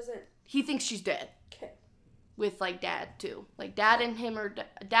just doesn't. He thinks she's dead. Okay. With, like, Dad too, like, Dad and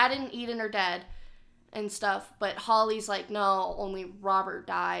Eden are dead, and stuff. But Holly's like, no, only Robert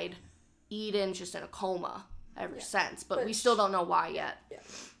died. Eden's just in a coma ever since, but we still don't know why yet.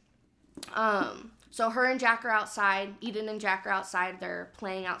 Yeah. So her and Jack are outside. Eden and Jack are outside. They're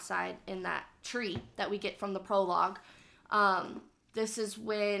playing outside in that tree that we get from the prologue. This is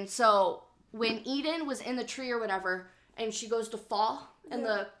when Eden was in the tree or whatever, and she goes to fall, and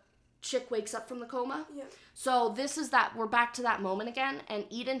the chick wakes up from the coma. Yeah. So we're back to that moment again, and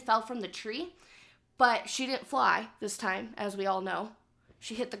Eden fell from the tree, but she didn't fly this time, as we all know.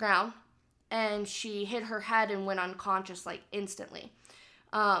 She hit the ground, and she hit her head and went unconscious, like, instantly.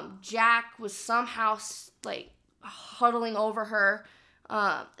 Jack was somehow, like, huddling over her,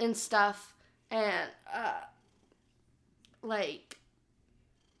 and stuff, and, like,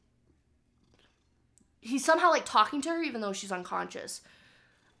 he's somehow, like, talking to her even though she's unconscious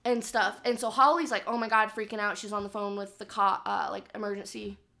and stuff. And so Holly's like, oh my God, freaking out. She's on the phone with the like,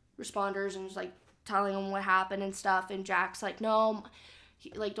 emergency responders, and just, like, telling them what happened and stuff. And Jack's like, no,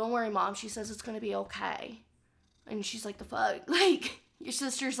 like, don't worry, Mom. She says it's going to be okay. And she's like, the fuck? Like, your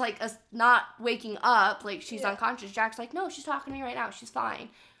sister's, like, not waking up. Like, she's unconscious. Jack's like, no, she's talking to me right now. She's fine.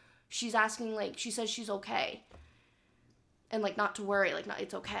 She's asking, like, she says she's okay. And, like, not to worry. Like,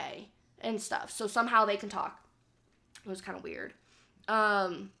 it's okay. And stuff. So somehow they can talk. It was kind of weird.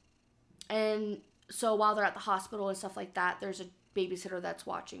 And so while they're at the hospital and stuff like that, there's a babysitter that's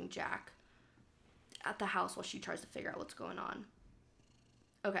watching Jack at the house while she tries to figure out what's going on.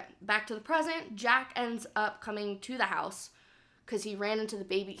 Okay, back to the present. Jack ends up coming to the house because he ran into the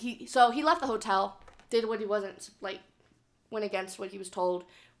baby. He left the hotel, did what he wasn't, like, went against what he was told,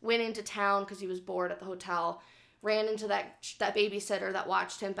 went into town because he was bored at the hotel, ran into that babysitter that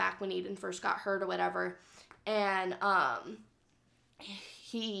watched him back when Eden first got hurt or whatever, and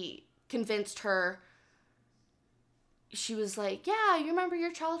he convinced her. She was like, yeah, you remember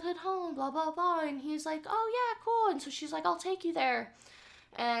your childhood home, blah, blah, blah. And he's like, oh, yeah, cool. And so she's like, I'll take you there.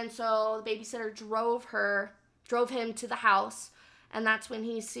 And so the babysitter drove him to the house. And that's when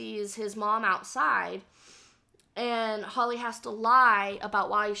he sees his mom outside. And Holly has to lie about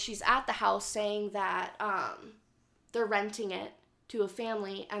why she's at the house, saying that they're renting it to a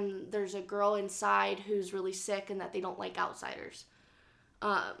family. And there's a girl inside who's really sick and that they don't like outsiders.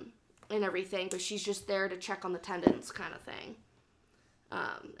 And everything, but she's just there to check on the tenants kind of thing,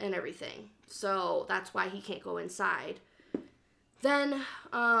 and everything. So that's why he can't go inside. Then,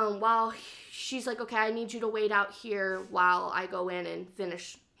 while she's like, okay, I need you to wait out here while I go in and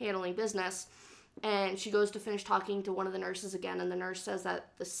finish handling business, and she goes to finish talking to one of the nurses again, and the nurse says that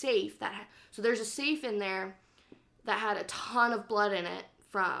the safe, so there's a safe in there that had a ton of blood in it,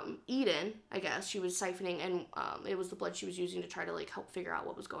 from Eden, I guess. She was siphoning, and it was the blood she was using to try to, like, help figure out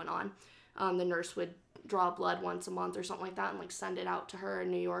what was going on. The nurse would draw blood once a month or something like that and, like, send it out to her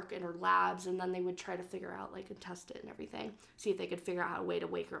in New York in her labs, and then they would try to figure out, like, and test it and everything, see if they could figure out a way to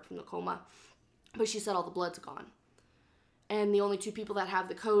wake her up from the coma. But she said all the blood's gone. And the only two people that have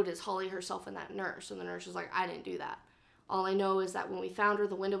the code is Holly herself and that nurse. And the nurse was like, I didn't do that. All I know is that when we found her,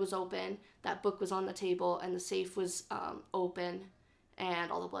 the window was open, that book was on the table, and the safe was open,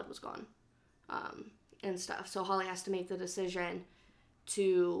 and all the blood was gone, and stuff. So Holly has to make the decision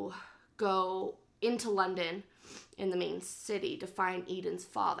to go into London in the main city to find Eden's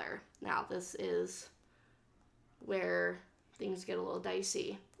father. Now, this is where things get a little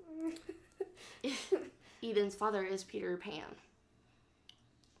dicey. Eden's father is Peter Pan.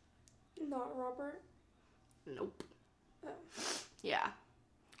 Not Robert? Nope. Oh. Yeah.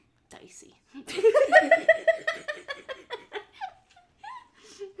 Dicey.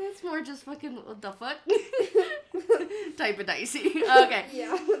 That's more just fucking what the fuck type of dicey. Okay.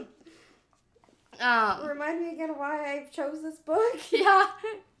 Yeah. Remind me again why I chose this book. Yeah.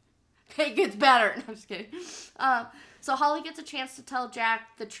 It gets better. No, I'm just kidding. So Holly gets a chance to tell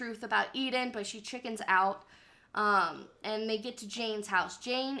Jack the truth about Eden, but she chickens out. And they get to Jane's house.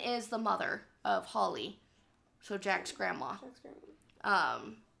 Jane is the mother of Holly. So Jack's grandma.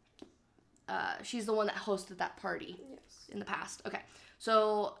 She's the one that hosted that party. Yes. In the past. Okay.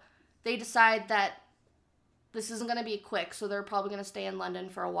 So they decide that this isn't going to be quick, so they're probably going to stay in London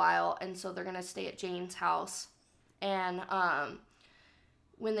for a while, and so they're going to stay at Jane's house. And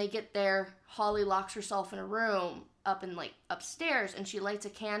when they get there, Holly locks herself in a room up in, like, upstairs, and she lights a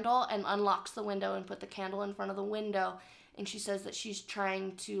candle and unlocks the window and put the candle in front of the window, and she says that she's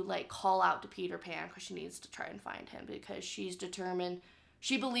trying to, like, call out to Peter Pan because she needs to try and find him because she's determined,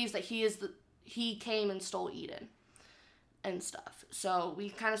 she believes that he came and stole Eden and stuff. So we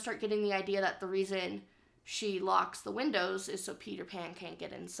kind of start getting the idea that the reason she locks the windows is so Peter Pan can't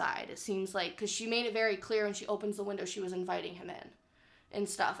get inside. It seems like, because she made it very clear when she opens the window she was inviting him in and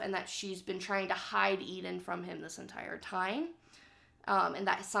stuff, and that she's been trying to hide Eden from him this entire time, and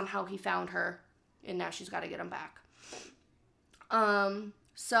that somehow he found her, and now she's got to get him back.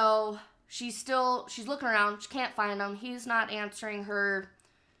 So she's looking around, she can't find him, he's not answering her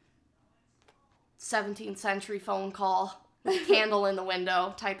 17th century phone call with a candle in the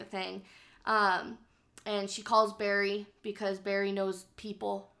window type of thing. And she calls Barry because Barry knows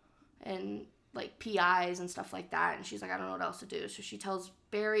people and, like, PIs and stuff like that. And she's like, I don't know what else to do. So she tells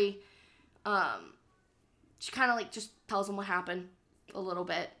Barry, she kind of, like, just tells him what happened a little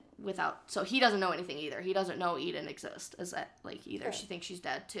bit so he doesn't know anything either. He doesn't know Eden exists either. Okay. She thinks she's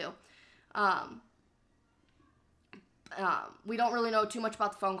dead too. We don't really know too much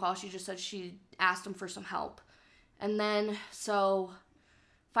about the phone call. She just said she asked him for some help. And then, so,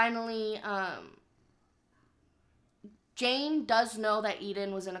 finally, Jane does know that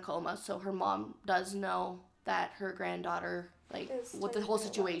Eden was in a coma, so her mom does know that her granddaughter, like, with the whole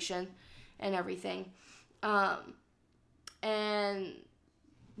situation and everything. And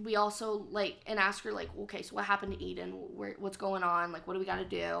we also, like, and ask her, like, okay, so what happened to Eden? What's going on? Like, what do we got to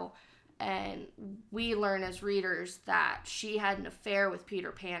do? And we learn as readers that she had an affair with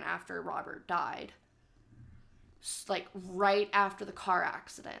Peter Pan after Robert died. Like, right after the car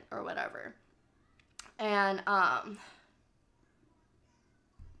accident or whatever. And, oh,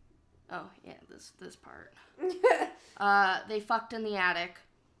 yeah, this part. They fucked in the attic.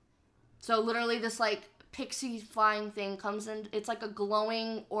 So literally this, like, pixie flying thing comes in. It's like a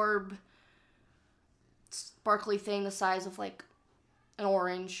glowing orb, sparkly thing the size of, like, an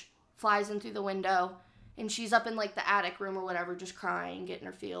orange. Flies in through the window. And she's up in, like, the attic room or whatever, just crying, getting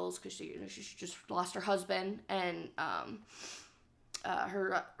her feels, because she just lost her husband and,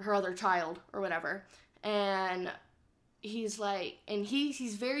 her other child or whatever. And he's like, and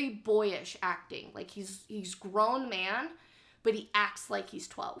he's very boyish acting. Like, he's grown man, but he acts like he's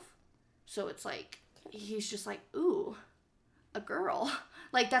 12. So it's like, he's just like, ooh, a girl.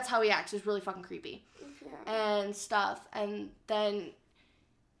 Like, that's how he acts. It's really fucking creepy. Yeah. And stuff. And then,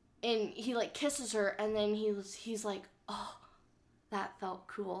 and he, like, kisses her, and then he's like, oh, that felt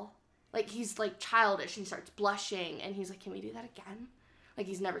cool. Like, he's, like, childish, and he starts blushing, and he's like, can we do that again? Like,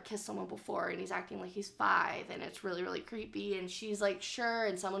 he's never kissed someone before, and he's acting like he's 5, and it's really, really creepy, and she's like, sure,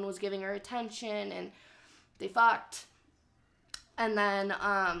 and someone was giving her attention, and they fucked. And then,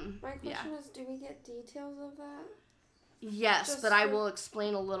 My question is, do we get details of that? Yes, just but I will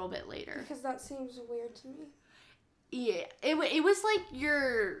explain a little bit later. Because that seems weird to me. Yeah, it was like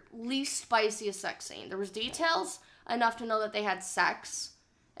your least spiciest sex scene. There was details enough to know that they had sex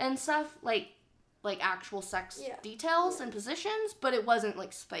and stuff, like actual sex details and positions, but it wasn't,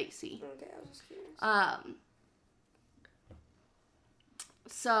 like, spicy. Okay, I was just curious.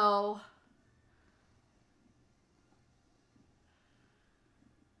 So,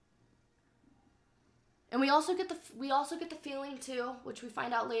 and we also get the feeling too, which we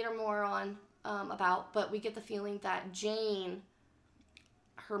find out later more on about, but we get the feeling that Jane,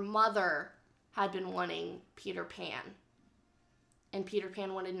 her mother, had been wanting Peter Pan. And Peter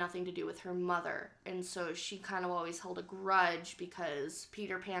Pan wanted nothing to do with her mother. And so she kind of always held a grudge because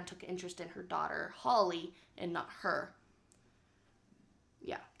Peter Pan took interest in her daughter, Holly, and not her.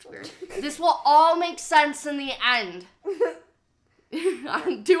 Yeah, it's weird. This will all make sense in the end.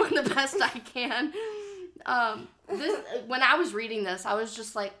 I'm doing the best I can. When I was reading this, I was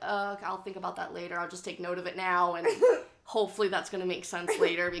just like, I'll think about that later. I'll just take note of it now, and hopefully that's going to make sense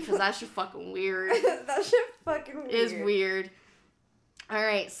later, because that shit fucking weird. That shit fucking weird. Is weird. All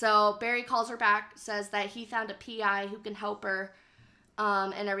right, so Barry calls her back, says that he found a PI who can help her,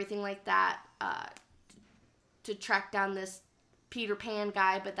 and everything like that, to track down this Peter Pan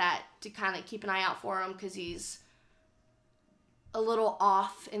guy, but that to kind of keep an eye out for him, because he's a little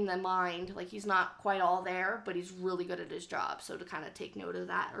off in the mind. Like, he's not quite all there, but he's really good at his job, so to kind of take note of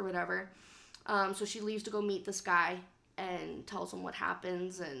that or whatever. So she leaves to go meet this guy and tells him what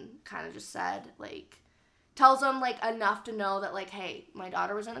happens, and kind of just said, like, tells him, like, enough to know that, like, hey, my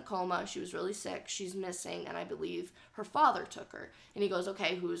daughter was in a coma, she was really sick, she's missing, and I believe her father took her. And he goes,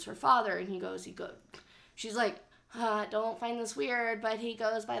 okay, who's her father? And he goes, she's like, don't find this weird, but he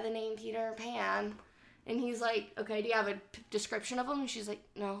goes by the name Peter Pan. And he's like, okay, do you have a description of him? And she's like,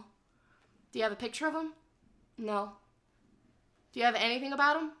 no. Do you have a picture of him? No. Do you have anything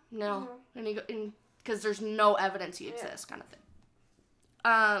about him? No. Mm-hmm. And because there's no evidence he exists, kind of thing.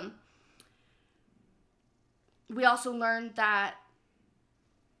 We also learned that,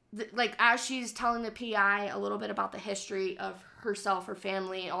 like, as she's telling the PI a little bit about the history of herself, her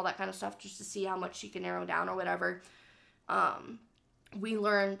family, all that kind of stuff, just to see how much she can narrow down or whatever, we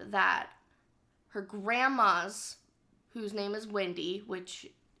learned that her grandma's, whose name is Wendy, which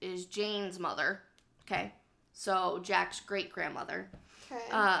is Jane's mother, okay? So Jack's great-grandmother.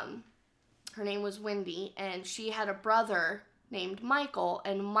 Okay. Her name was Wendy, and she had a brother named Michael,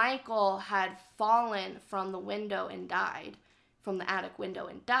 and Michael had fallen from the window and died, from the attic window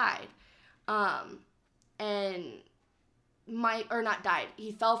and died.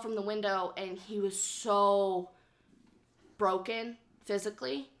 He fell from the window, and he was so broken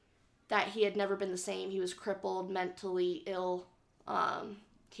physically that he had never been the same. He was crippled, mentally ill.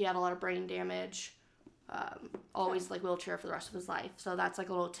 He had a lot of brain damage. Always, like, wheelchair for the rest of his life. So that's, like,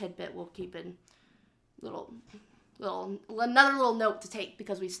 a little tidbit we'll keep in another little note to take,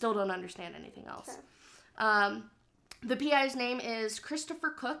 because we still don't understand anything else. Okay. The PI's name is Christopher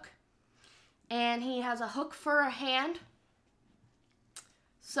Cook, and he has a hook for a hand.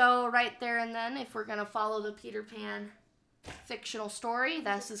 So right there and then, if we're going to follow the Peter Pan fictional story,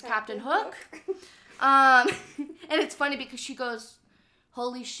 this is Captain Hook. And it's funny because she goes,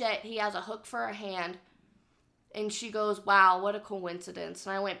 holy shit, he has a hook for a hand. And she goes, wow, what a coincidence.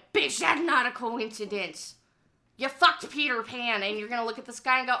 And I went, bitch, that's not a coincidence. You fucked Peter Pan, and you're going to look at this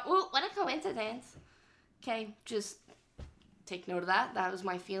guy and go, ooh, what a coincidence. Okay, just take note of that. That was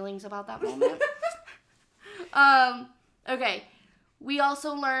my feelings about that moment. Okay, We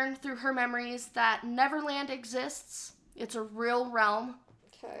also learn through her memories that Neverland exists. It's a real realm.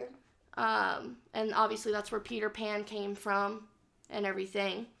 Okay. And obviously that's where Peter Pan came from and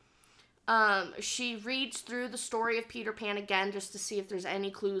everything. She reads through the story of Peter Pan again just to see if there's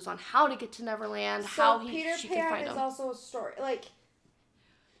any clues on how to get to Neverland, so she can find Peter Pan is them. also a story. Like,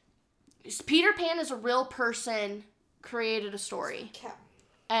 Peter Pan is a real person created a story. okay.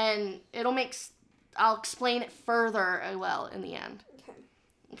 And I'll explain it further in the end.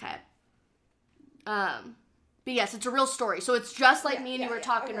 Okay. But yes, it's a real story. So it's just like me and you were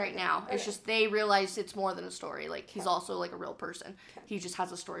talking right now. It's just they realize it's more than a story. Like, he's also, like, a real person. Okay. He just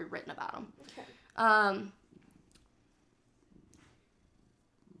has a story written about him. Okay.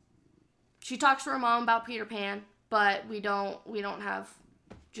 She talks to her mom about Peter Pan, but we don't have,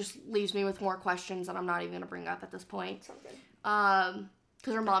 just leaves me with more questions that I'm not even going to bring up at this point. Because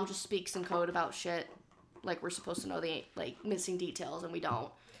her mom just speaks in code about shit. Like, we're supposed to know the, like, missing details, and we don't.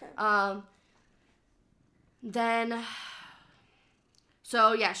 Okay. Then,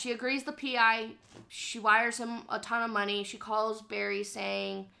 so yeah, she agrees the PI, she wires him a ton of money. She calls Barry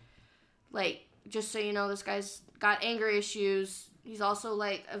saying, like, just so you know, this guy's got anger issues. He's also,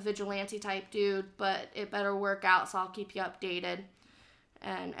 like, a vigilante type dude, but it better work out, so I'll keep you updated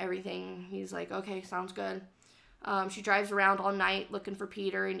and everything. He's like, okay, sounds good. She drives around all night looking for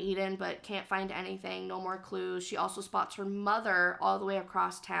Peter and Eden, but can't find anything, no more clues. She also spots her mother all the way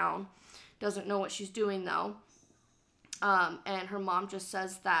across town. Doesn't know what she's doing, though. And her mom just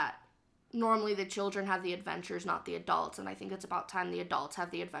says that normally the children have the adventures, not the adults. And I think it's about time the adults have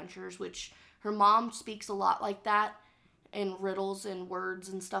the adventures, which her mom speaks a lot like that in riddles and words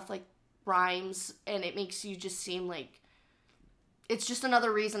and stuff, like rhymes. And it makes you just seem like it's just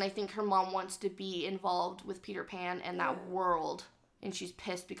another reason I think her mom wants to be involved with Peter Pan and that world. And she's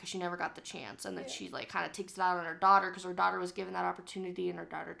pissed because she never got the chance. And then she, like, kind of takes it out on her daughter because her daughter was given that opportunity and her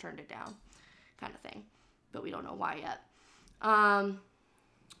daughter turned it down, kind of thing. But we don't know why yet.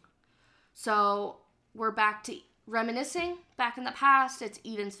 So we're back to reminiscing back in the past. It's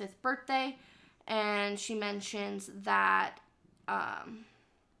Eden's 5th birthday. And she mentions that,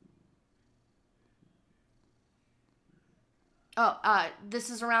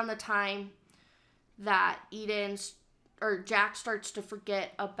 this is around the time that Jack starts to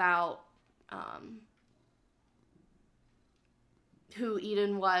forget about who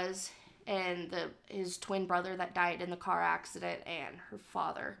Eden was and his twin brother that died in the car accident and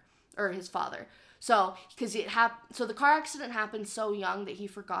his father. So, because so the car accident happened so young that he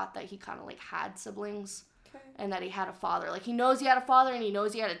forgot that he kind of, like, had siblings. Okay. And that he had a father. Like, he knows he had a father and he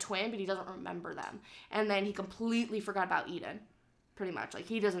knows he had a twin, but he doesn't remember them. And then he completely forgot about Eden. Pretty much. Like,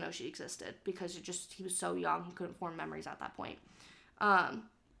 he doesn't know she existed because he was so young, he couldn't form memories at that point.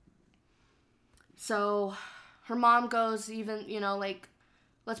 So her mom goes, even, you know, like,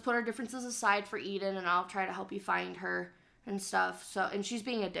 let's put our differences aside for Eden and I'll try to help you find her and stuff. So, and she's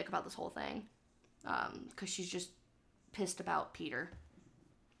being a dick about this whole thing. Because she's just pissed about Peter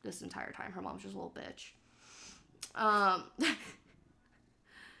this entire time. Her mom's just a little bitch.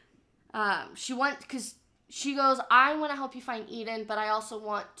 Because she goes, I want to help you find Eden, but I also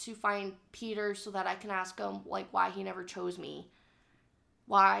want to find Peter so that I can ask him, like, why he never chose me.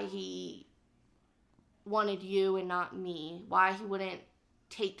 Why he wanted you and not me. Why he wouldn't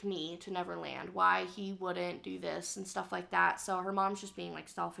take me to Neverland. Why he wouldn't do this and stuff like that. So her mom's just being, like,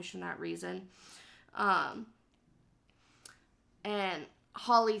 selfish in that reason. And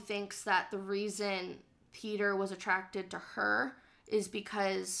Holly thinks that the reason Peter was attracted to her is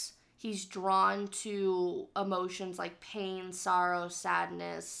because he's drawn to emotions like pain, sorrow,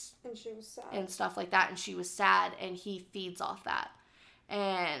 sadness. And she was sad. And stuff like that. And she was sad, and he feeds off that.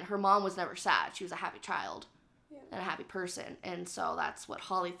 And her mom was never sad. She was a happy child and a happy person. And so that's what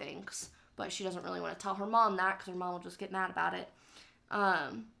Holly thinks. But she doesn't really want to tell her mom that because her mom will just get mad about it.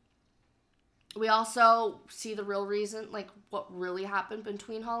 We also see the real reason, like, what really happened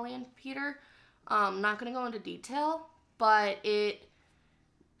between Holly and Peter. I'm not going to go into detail, but it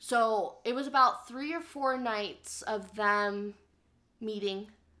was about 3 or 4 nights of them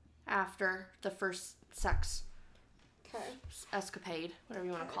meeting after the first sex escapade, whatever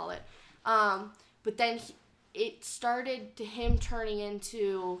you want to call it. But then it started to him turning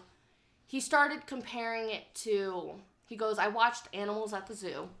into, he started comparing it to, he goes, I watched Animals at the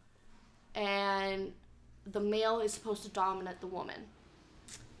Zoo, and the male is supposed to dominate the woman.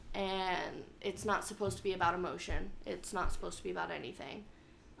 And it's not supposed to be about emotion. It's not supposed to be about anything.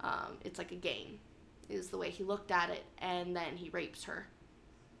 It's like a game, is the way he looked at it. And then he rapes her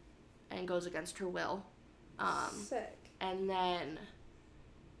and goes against her will. Sick. And then,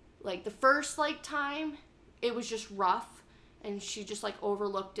 like, the first, like, time, it was just rough. and she just, like,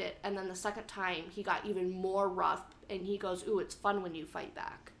 overlooked it. And then the second time, he got even more rough, and he goes, ooh, it's fun when you fight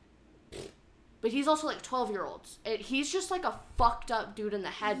back. But he's also, like, 12-year-olds. He's just, like, a fucked up dude in the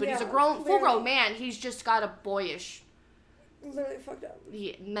head, but he's a full-grown man. He's just got a boyish... Literally fucked up.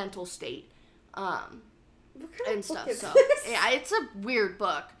 Mental state. What kind and of stuff, book is so... this? Yeah, it's a weird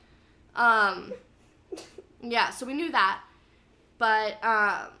book. Yeah, so we knew that. But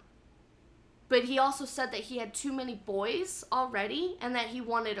he also said that he had too many boys already and that he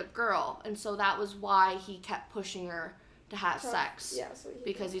wanted a girl. And so that was why he kept pushing her to have sex. Yeah,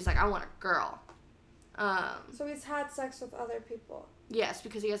 because he's like, I want a girl. So he's had sex with other people. Yes,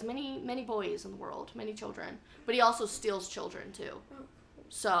 because he has many, many boys in the world, many children. But he also steals children, too. Oh, cool.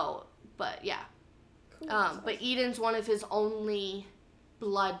 So, but yeah. Cool. But Eden's one of his only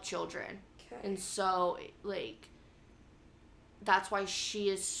blood children. Okay. And so, like... That's why she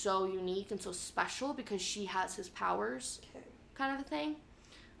is so unique and so special, because she has his powers, kind of a thing.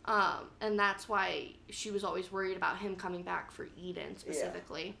 And that's why she was always worried about him coming back for Eden,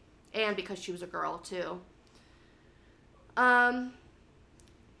 specifically. Yeah. And because she was a girl, too.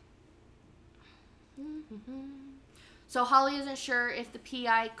 So Holly isn't sure if the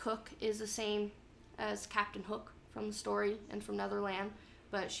PI Cook is the same as Captain Hook from the story and from Netherland,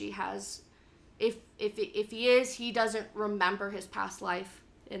 but she has... If he is, he doesn't remember his past life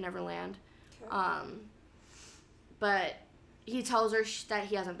in Neverland. Okay. But he tells her that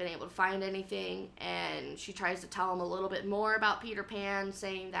he hasn't been able to find anything, and she tries to tell him a little bit more about Peter Pan,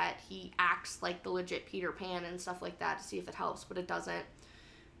 saying that he acts like the legit Peter Pan and stuff like that to see if it helps, but it doesn't.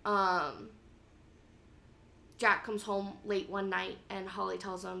 Jack comes home late one night, and Holly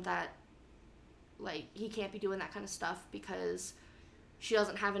tells him that, like, he can't be doing that kind of stuff because she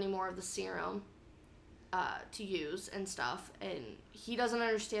doesn't have any more of the serum to use and stuff, and he doesn't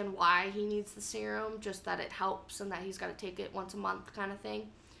understand why he needs the serum, just that it helps and that he's got to take it once a month kind of thing.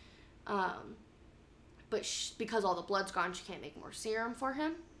 But because all the blood's gone, she can't make more serum for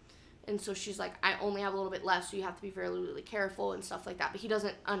him, and so she's like, I only have a little bit left, so you have to be really, really careful and stuff like that. But he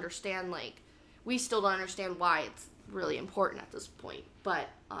doesn't understand, like, we still don't understand why it's really important at this point. But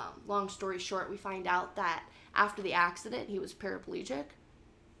long story short, we find out that after the accident, he was paraplegic.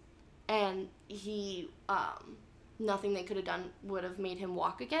 And he, nothing they could have done would have made him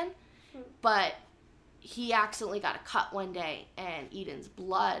walk again. But he accidentally got a cut one day, and Eden's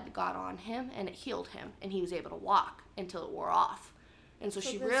blood got on him, and it healed him. And he was able to walk until it wore off. And so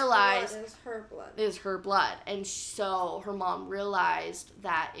she realized... Blood is her blood. Is her blood. And so her mom realized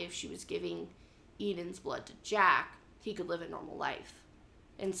that if she was giving Eden's blood to Jack, he could live a normal life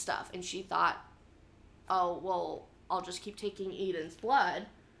and stuff. And she thought, oh, well, I'll just keep taking Eden's blood.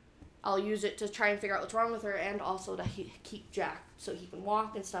 I'll use it to try and figure out what's wrong with her, and also to keep Jack so he can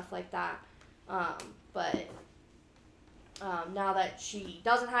walk and stuff like that. But now that she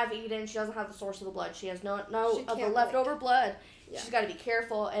doesn't have Eden, she doesn't have the source of the blood. She has no of the leftover blood. Yeah. She's got to be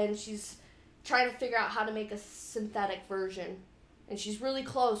careful, and she's trying to figure out how to make a synthetic version. And she's really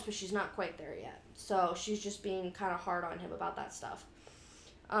close, but she's not quite there yet. So she's just being kind of hard on him about that stuff.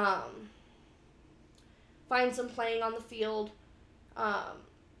 Finds him playing on the field.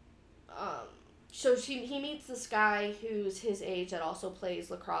 So he meets this guy who's his age that also plays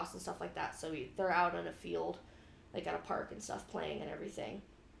lacrosse and stuff like that. So they're out in a field, like at a park and stuff, playing and everything.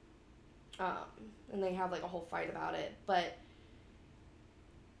 And they have like a whole fight about it. But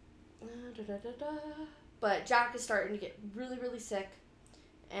Jack is starting to get really, really sick,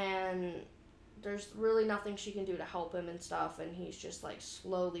 and there's really nothing she can do to help him and stuff. And he's just like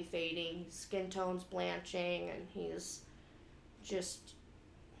slowly fading. His skin tone's blanching, and he's just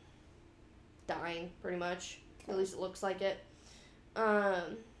dying, pretty much. At least it looks like it.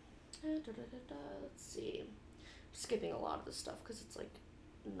 Let's see. I'm skipping a lot of this stuff because it's, like,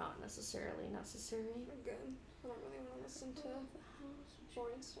 not necessarily necessary. We're good. I don't really want to listen to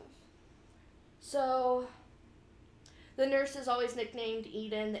boring stuff. So, the nurses always nicknamed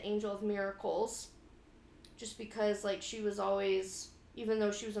Eden the Angel of Miracles. Just because, like, she was always, even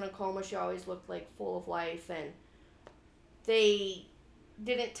though she was in a coma, she always looked, like, full of life. And they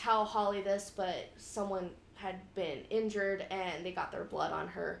didn't tell Holly this, but someone had been injured and they got their blood on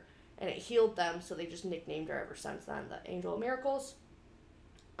her and it healed them, so they just nicknamed her ever since then the Angel of Miracles,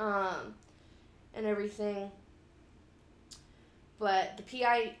 and everything. But the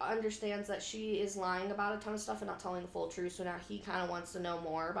PI understands that she is lying about a ton of stuff and not telling the full truth, so now he kind of wants to know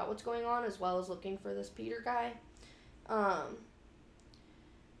more about what's going on, as well as looking for this Peter guy.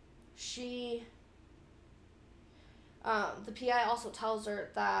 The PI also tells her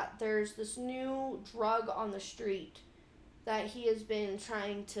that there's this new drug on the street that he has been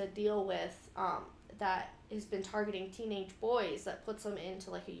trying to deal with, that has been targeting teenage boys that puts them into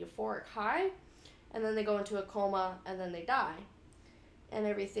like a euphoric high, and then they go into a coma and then they die and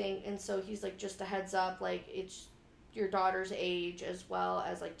everything. And so he's like, just a heads up, like it's your daughter's age as well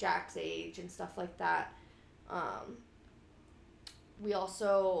as like Jack's age and stuff like that. We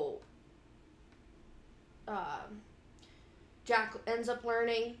also Jack ends up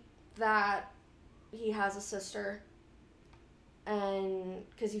learning that he has a sister, and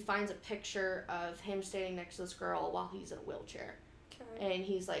because he finds a picture of him standing next to this girl while he's in a wheelchair. Okay. And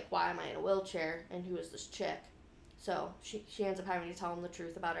he's like, why am I in a wheelchair, and who is this chick? So she ends up having to tell him the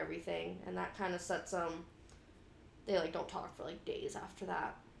truth about everything, and that kind of sets them, they like don't talk for like days after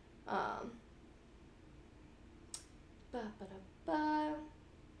that.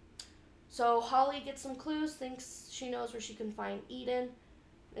 So Holly gets some clues, thinks she knows where she can find Eden.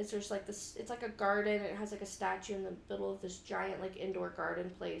 It's just like this, it's like a garden, and it has like a statue in the middle of this giant like indoor garden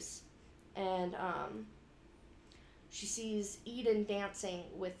place. And she sees Eden dancing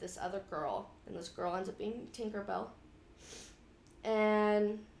with this other girl, and this girl ends up being Tinkerbell.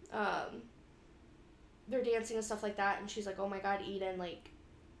 And they're dancing and stuff like that, and she's like, oh my god, Eden, like,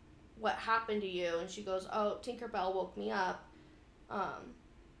 what happened to you? And she goes, oh, Tinkerbell woke me up,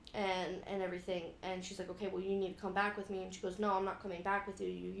 and everything. And she's like, okay, well, you need to come back with me. And she goes, no, I'm not coming back with you.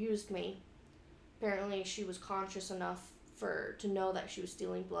 You used me. Apparently, she was conscious enough to know that she was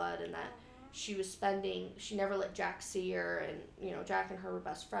stealing blood, and that she never let Jack see her, and, you know, Jack and her were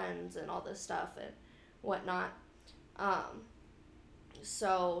best friends and all this stuff and whatnot.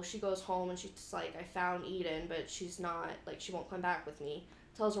 So she goes home, and she's like, I found Eden, but she's not, like, she won't come back with me.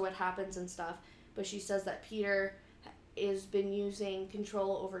 Tells her what happens and stuff, but she says that Peter has been using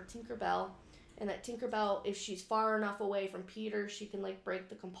control over Tinkerbell, and that Tinkerbell, if she's far enough away from Peter, she can, like, break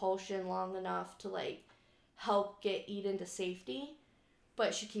the compulsion long enough to, like, help get Eden to safety,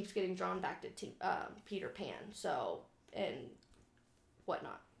 but she keeps getting drawn back to Peter Pan, so, and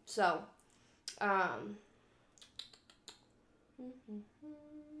whatnot. So,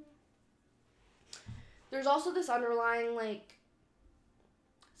 there's also this underlying, like,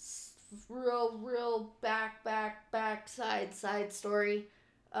 real side story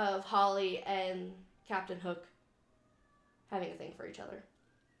of Holly and Captain Hook having a thing for each other.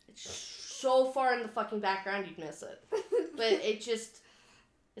 It's so far in the fucking background you'd miss it. But it's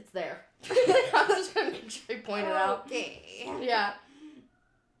there. I was just gonna make sure I point it out. Okay. Yeah.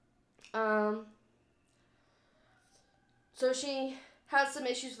 So she has some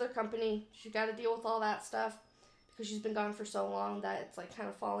issues with her company. She's got to deal with all that stuff because she's been gone for so long that it's like kind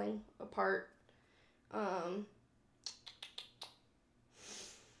of falling apart. Gosh,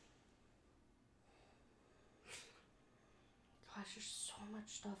 there's so much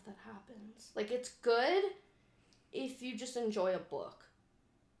stuff that happens. Like, it's good if you just enjoy a book.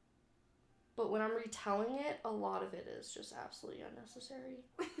 But when I'm retelling it, a lot of it is just absolutely unnecessary.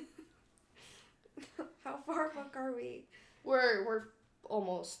 How far back are we? We're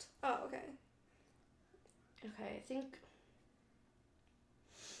almost. Oh, okay. Okay, I think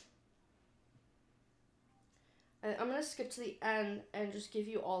I'm gonna skip to the end and just give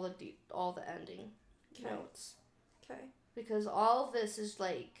you all the ending notes. Okay. Because all of this is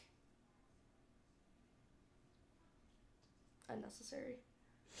like unnecessary.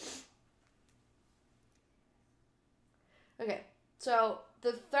 Okay, so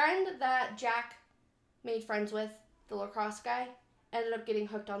the friend that Jack made friends with, the lacrosse guy, ended up getting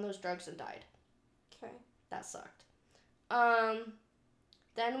hooked on those drugs and died. Okay. That sucked.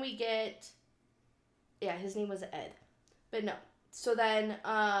 Then we get, his name was Ed. But no. So then,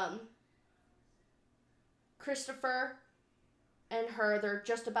 Christopher and her, they're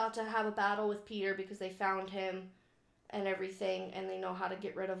just about to have a battle with Peter because they found him and everything, and they know how to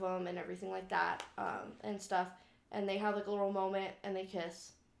get rid of him and everything like that, and stuff. And they have like a little moment and they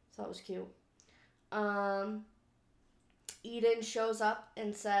kiss. So that was cute. Eden shows up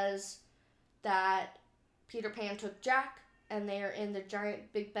and says that Peter Pan took Jack, and they are in the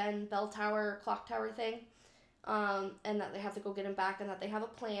giant Big Ben bell tower, clock tower thing, and that they have to go get him back, and that they have a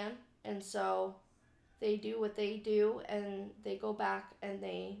plan. And so they do what they do, and they go back and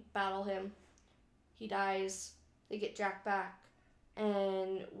they battle him. He dies. They get Jack back,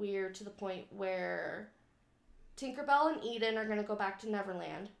 and we're to the point where Tinkerbell and Eden are going to go back to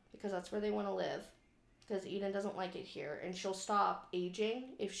Neverland because that's where they want to live, because Eden doesn't like it here, and she'll stop aging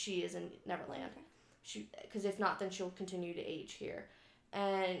if she is in Neverland. Because if not, then she'll continue to age here,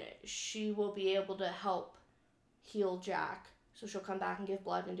 and she will be able to help heal Jack, so she'll come back and give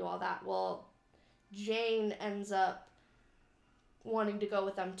blood and do all that. Well, Jane ends up wanting to go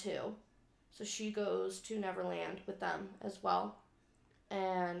with them too, so she goes to Neverland with them as well,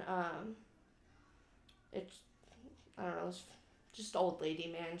 and it's, I don't know, it's just old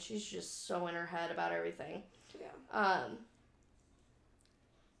lady, man. She's just so in her head about everything. Yeah.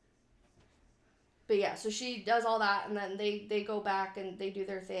 But yeah, so she does all that, and then they go back and they do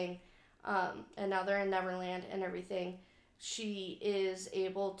their thing, and now they're in Neverland and everything. She is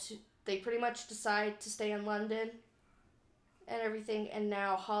able to, they pretty much decide to stay in London and everything, and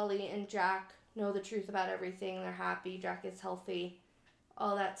now Holly and Jack know the truth about everything. They're happy, Jack is healthy,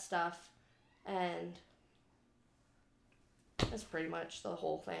 all that stuff, and that's pretty much the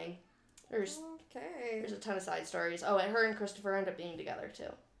whole thing. There's a ton of side stories. Oh, and her and Christopher end up being together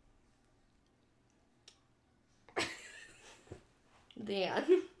too. The end.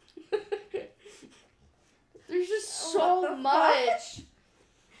 There's just so much.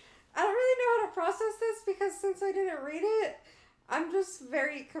 I don't really know how to process this because since I didn't read it, I'm just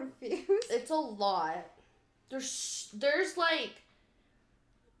very confused. It's a lot. There's like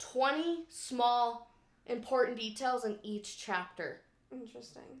 20 small important details in each chapter.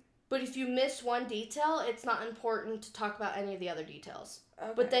 Interesting. But if you miss one detail, it's not important to talk about any of the other details.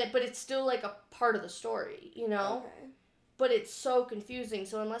 Okay. But it's still like a part of the story, you know? Okay. But it's so confusing.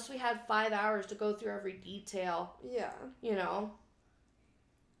 So unless we had 5 hours to go through every detail, yeah, you know?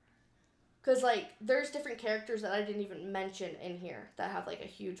 Because, like, there's different characters that I didn't even mention in here that have, like, a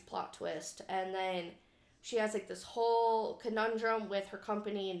huge plot twist. And then she has, like, this whole conundrum with her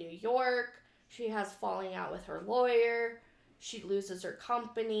company in New York. She has falling out with her lawyer. She loses her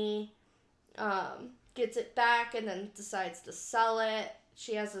company, gets it back, and then decides to sell it.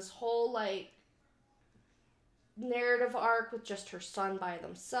 She has this whole, like, narrative arc with just her son by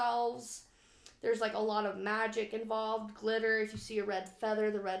themselves. There's like a lot of magic involved, glitter. If you see a red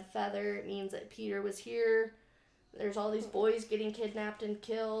feather, the red feather, it means that Peter was here. There's all these boys getting kidnapped and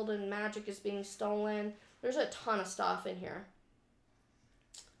killed, and magic is being stolen. There's a ton of stuff in here.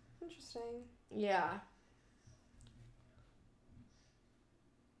 Interesting. Yeah.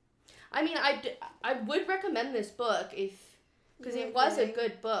 I mean, I would recommend this book because it was a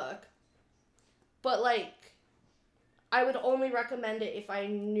good book. But like, I would only recommend it if I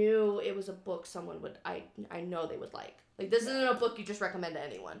knew it was a book someone would, I know they would like. Like, this isn't a book you just recommend to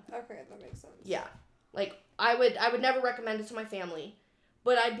anyone. Okay, that makes sense. Yeah. Like, I would never recommend it to my family.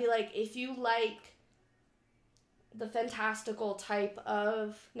 But I'd be like, if you like the fantastical type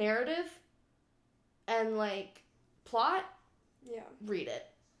of narrative and, like, plot, yeah, read it.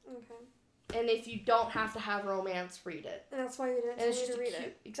 Okay. And if you don't have to have romance, read it. And that's why you didn't tell me to read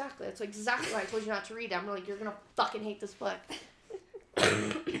it. Exactly. That's exactly why I told you not to read it. I'm like, you're going to fucking hate this book.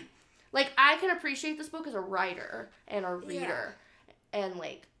 Like, I can appreciate this book as a writer and a reader and,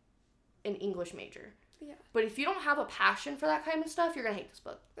 like, an English major. Yeah. But if you don't have a passion for that kind of stuff, you're going to hate this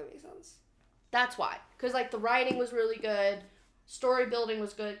book. That makes sense. That's why. Because, like, the writing was really good. Story building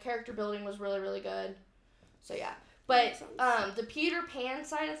was good. Character building was really, really good. So, yeah. But the Peter Pan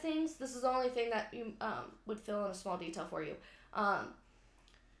side of things, this is the only thing that you would fill in a small detail for you.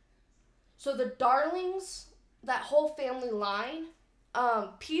 So the Darlings, that whole family line,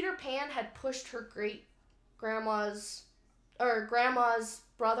 Peter Pan had pushed her grandma's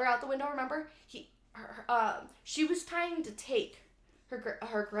brother out the window. Remember, she was trying to take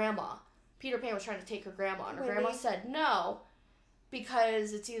her grandma. Peter Pan was trying to take her grandma, and her grandma said no,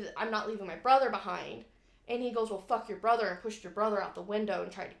 because it's either I'm not leaving my brother behind. And he goes, well, fuck your brother, and pushed your brother out the window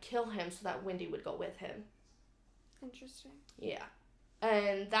and tried to kill him so that Wendy would go with him. Interesting. Yeah.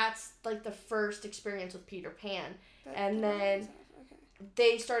 And that's, like, the first experience with Peter Pan. And then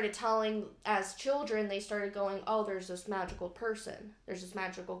they started telling, as children, they started going, oh, there's this magical person. There's this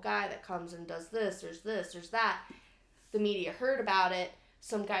magical guy that comes and does this, there's that. The media heard about it.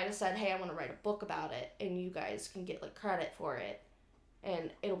 Some guy just said, hey, I want to write a book about it, and you guys can get, like, credit for it. And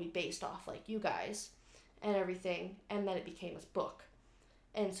it'll be based off, like, you guys. And everything, and then it became his book.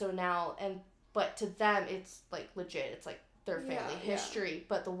 And so now, but to them, it's, like, legit. It's, like, their family history,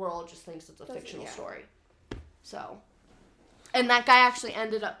 but the world just thinks it's a fictional story. So, and that guy actually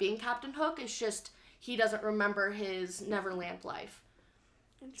ended up being Captain Hook. It's just, he doesn't remember his Neverland life.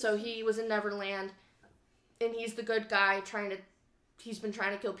 So he was in Neverland, and he's the good guy he's been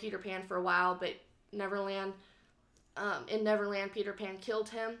trying to kill Peter Pan for a while, but in Neverland, Peter Pan killed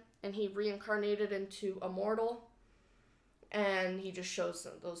him. And he reincarnated into a mortal. And he just shows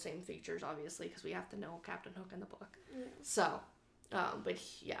those same features, obviously, because we have to know Captain Hook in the book. Yeah. So,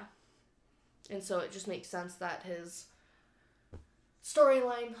 yeah. And so it just makes sense that his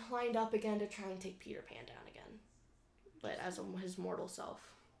storyline lined up again to try and take Peter Pan down again. But as his mortal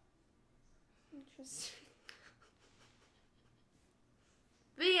self. Interesting.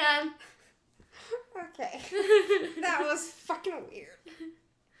 The end. Okay. That was fucking weird.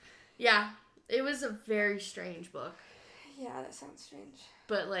 Yeah, It was a very strange book. Yeah, that sounds strange.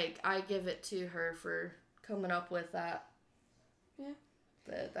 But, like, I give it to her for coming up with that. Yeah.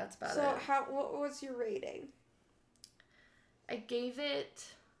 But that's about it. So, what was your rating? I gave it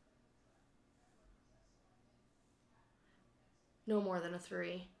no more than a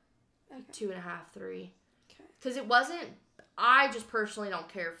 3. Okay. 2.5, 3. Okay. Because it wasn't... I just personally don't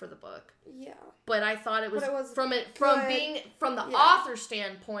care for the book. Yeah. But I thought it was from the Yeah. author's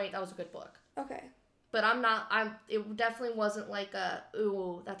standpoint, that was a good book. Okay. But it definitely wasn't like a,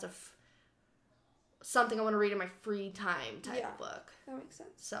 ooh, that's something I want to read in my free time type of book. That makes sense.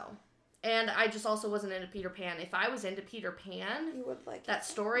 So, and I just also wasn't into Peter Pan. If I was into Peter Pan, you would like that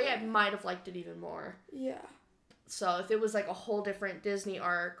story, I might have liked it even more. Yeah. So if it was like a whole different Disney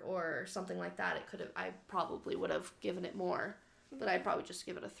arc or something like that, I probably would have given it more. But I'd probably just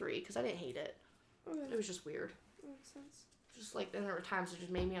give it a 3 because I didn't hate it. Okay. It was just weird. That makes sense. Just like, and there were times it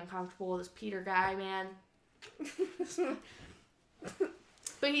just made me uncomfortable with this Peter guy, man.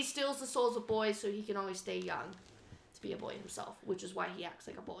 But he steals the souls of boys so he can always stay young to be a boy himself, which is why he acts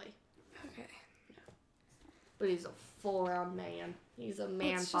like a boy. Okay. Yeah. But he's a full-on man. He's a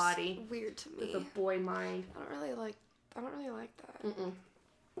man it's body. Just weird to me. With a boy mind. I don't really like that. Mm-mm.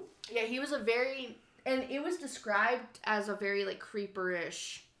 Yeah, he was and it was described as a very, like,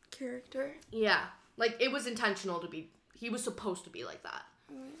 creeperish character. Yeah. Like, it was intentional to be, he was supposed to be like that.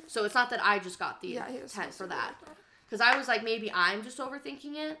 Yeah. So it's not that I just got the intent for that. Because I was like, maybe I'm just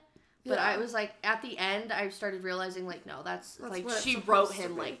overthinking it. But I was like, at the end, I started realizing, like, no, that's like, she wrote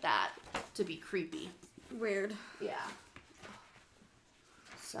him like that to be creepy. Weird. Yeah.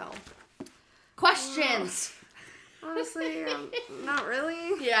 So, questions! Honestly, not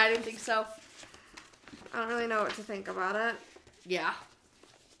really. Yeah, I didn't think so. I don't really know what to think about it. Yeah.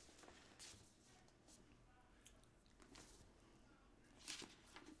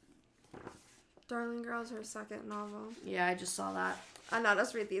 Darling Girls, her second novel. Yeah, I just saw that. I know,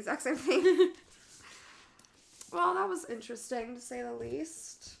 just read the exact same thing. Well, that was interesting, to say the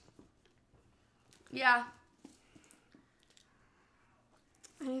least. Yeah.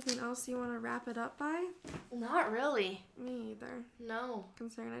 Anything else you want to wrap it up by? Not really. Me either. No.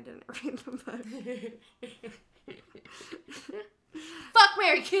 Considering I didn't read the book. Fuck,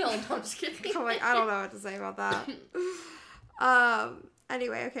 Mary, kill. No, I'm just kidding. I'm like, I don't know what to say about that.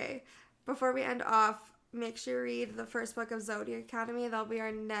 Anyway, okay. Before we end off, make sure you read the first book of Zodiac Academy. That'll be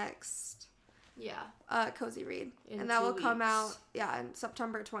our next cozy read. And that will come out, on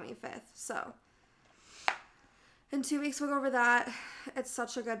September 25th. So, in 2 weeks, we'll go over that. It's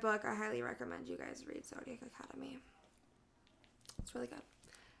such a good book. I highly recommend you guys read Zodiac Academy. It's really good.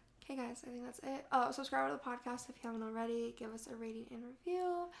 Okay, guys, I think that's it. Oh, subscribe to the podcast if you haven't already. Give us a rating and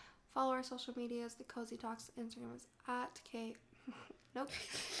review. Follow our social medias. The Cozy Talks Instagram is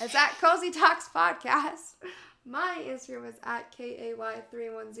it's at Cozy Talks Podcast. My Instagram is at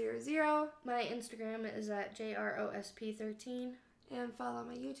KAY3100. My Instagram is at JROSP13. And follow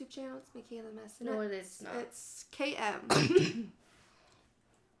my YouTube channel. It's Michaela Messina. No, it is not. It's KM.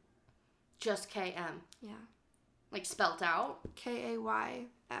 Just KM. Yeah. Like spelt out? KAYM.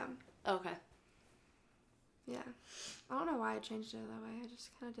 Okay. Yeah. I don't know why I changed it that way. I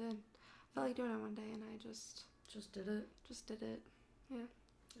just kind of did. I felt like doing it one day and I just did it. Just did it. Yeah.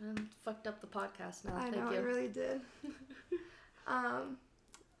 And fucked up the podcast now. I Thank know, you. I really did.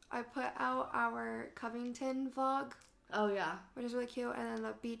 I put out our Covington vlog. Oh, yeah. Which is really cute. And then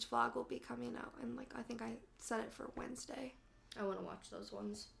the beach vlog will be coming out. And, I think I set it for Wednesday. I want to watch those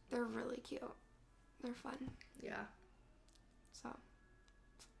ones. They're really cute. They're fun. Yeah. So,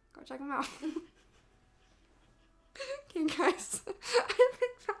 go check them out. Okay, guys. I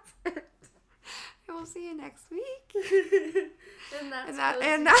think that's it. And we'll see you next week. And that's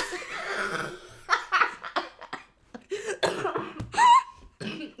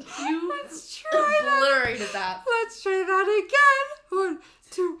You Let's try obliterated that. Let's try that again. 1,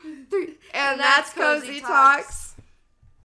 2, 3. And that's Cozy Talks.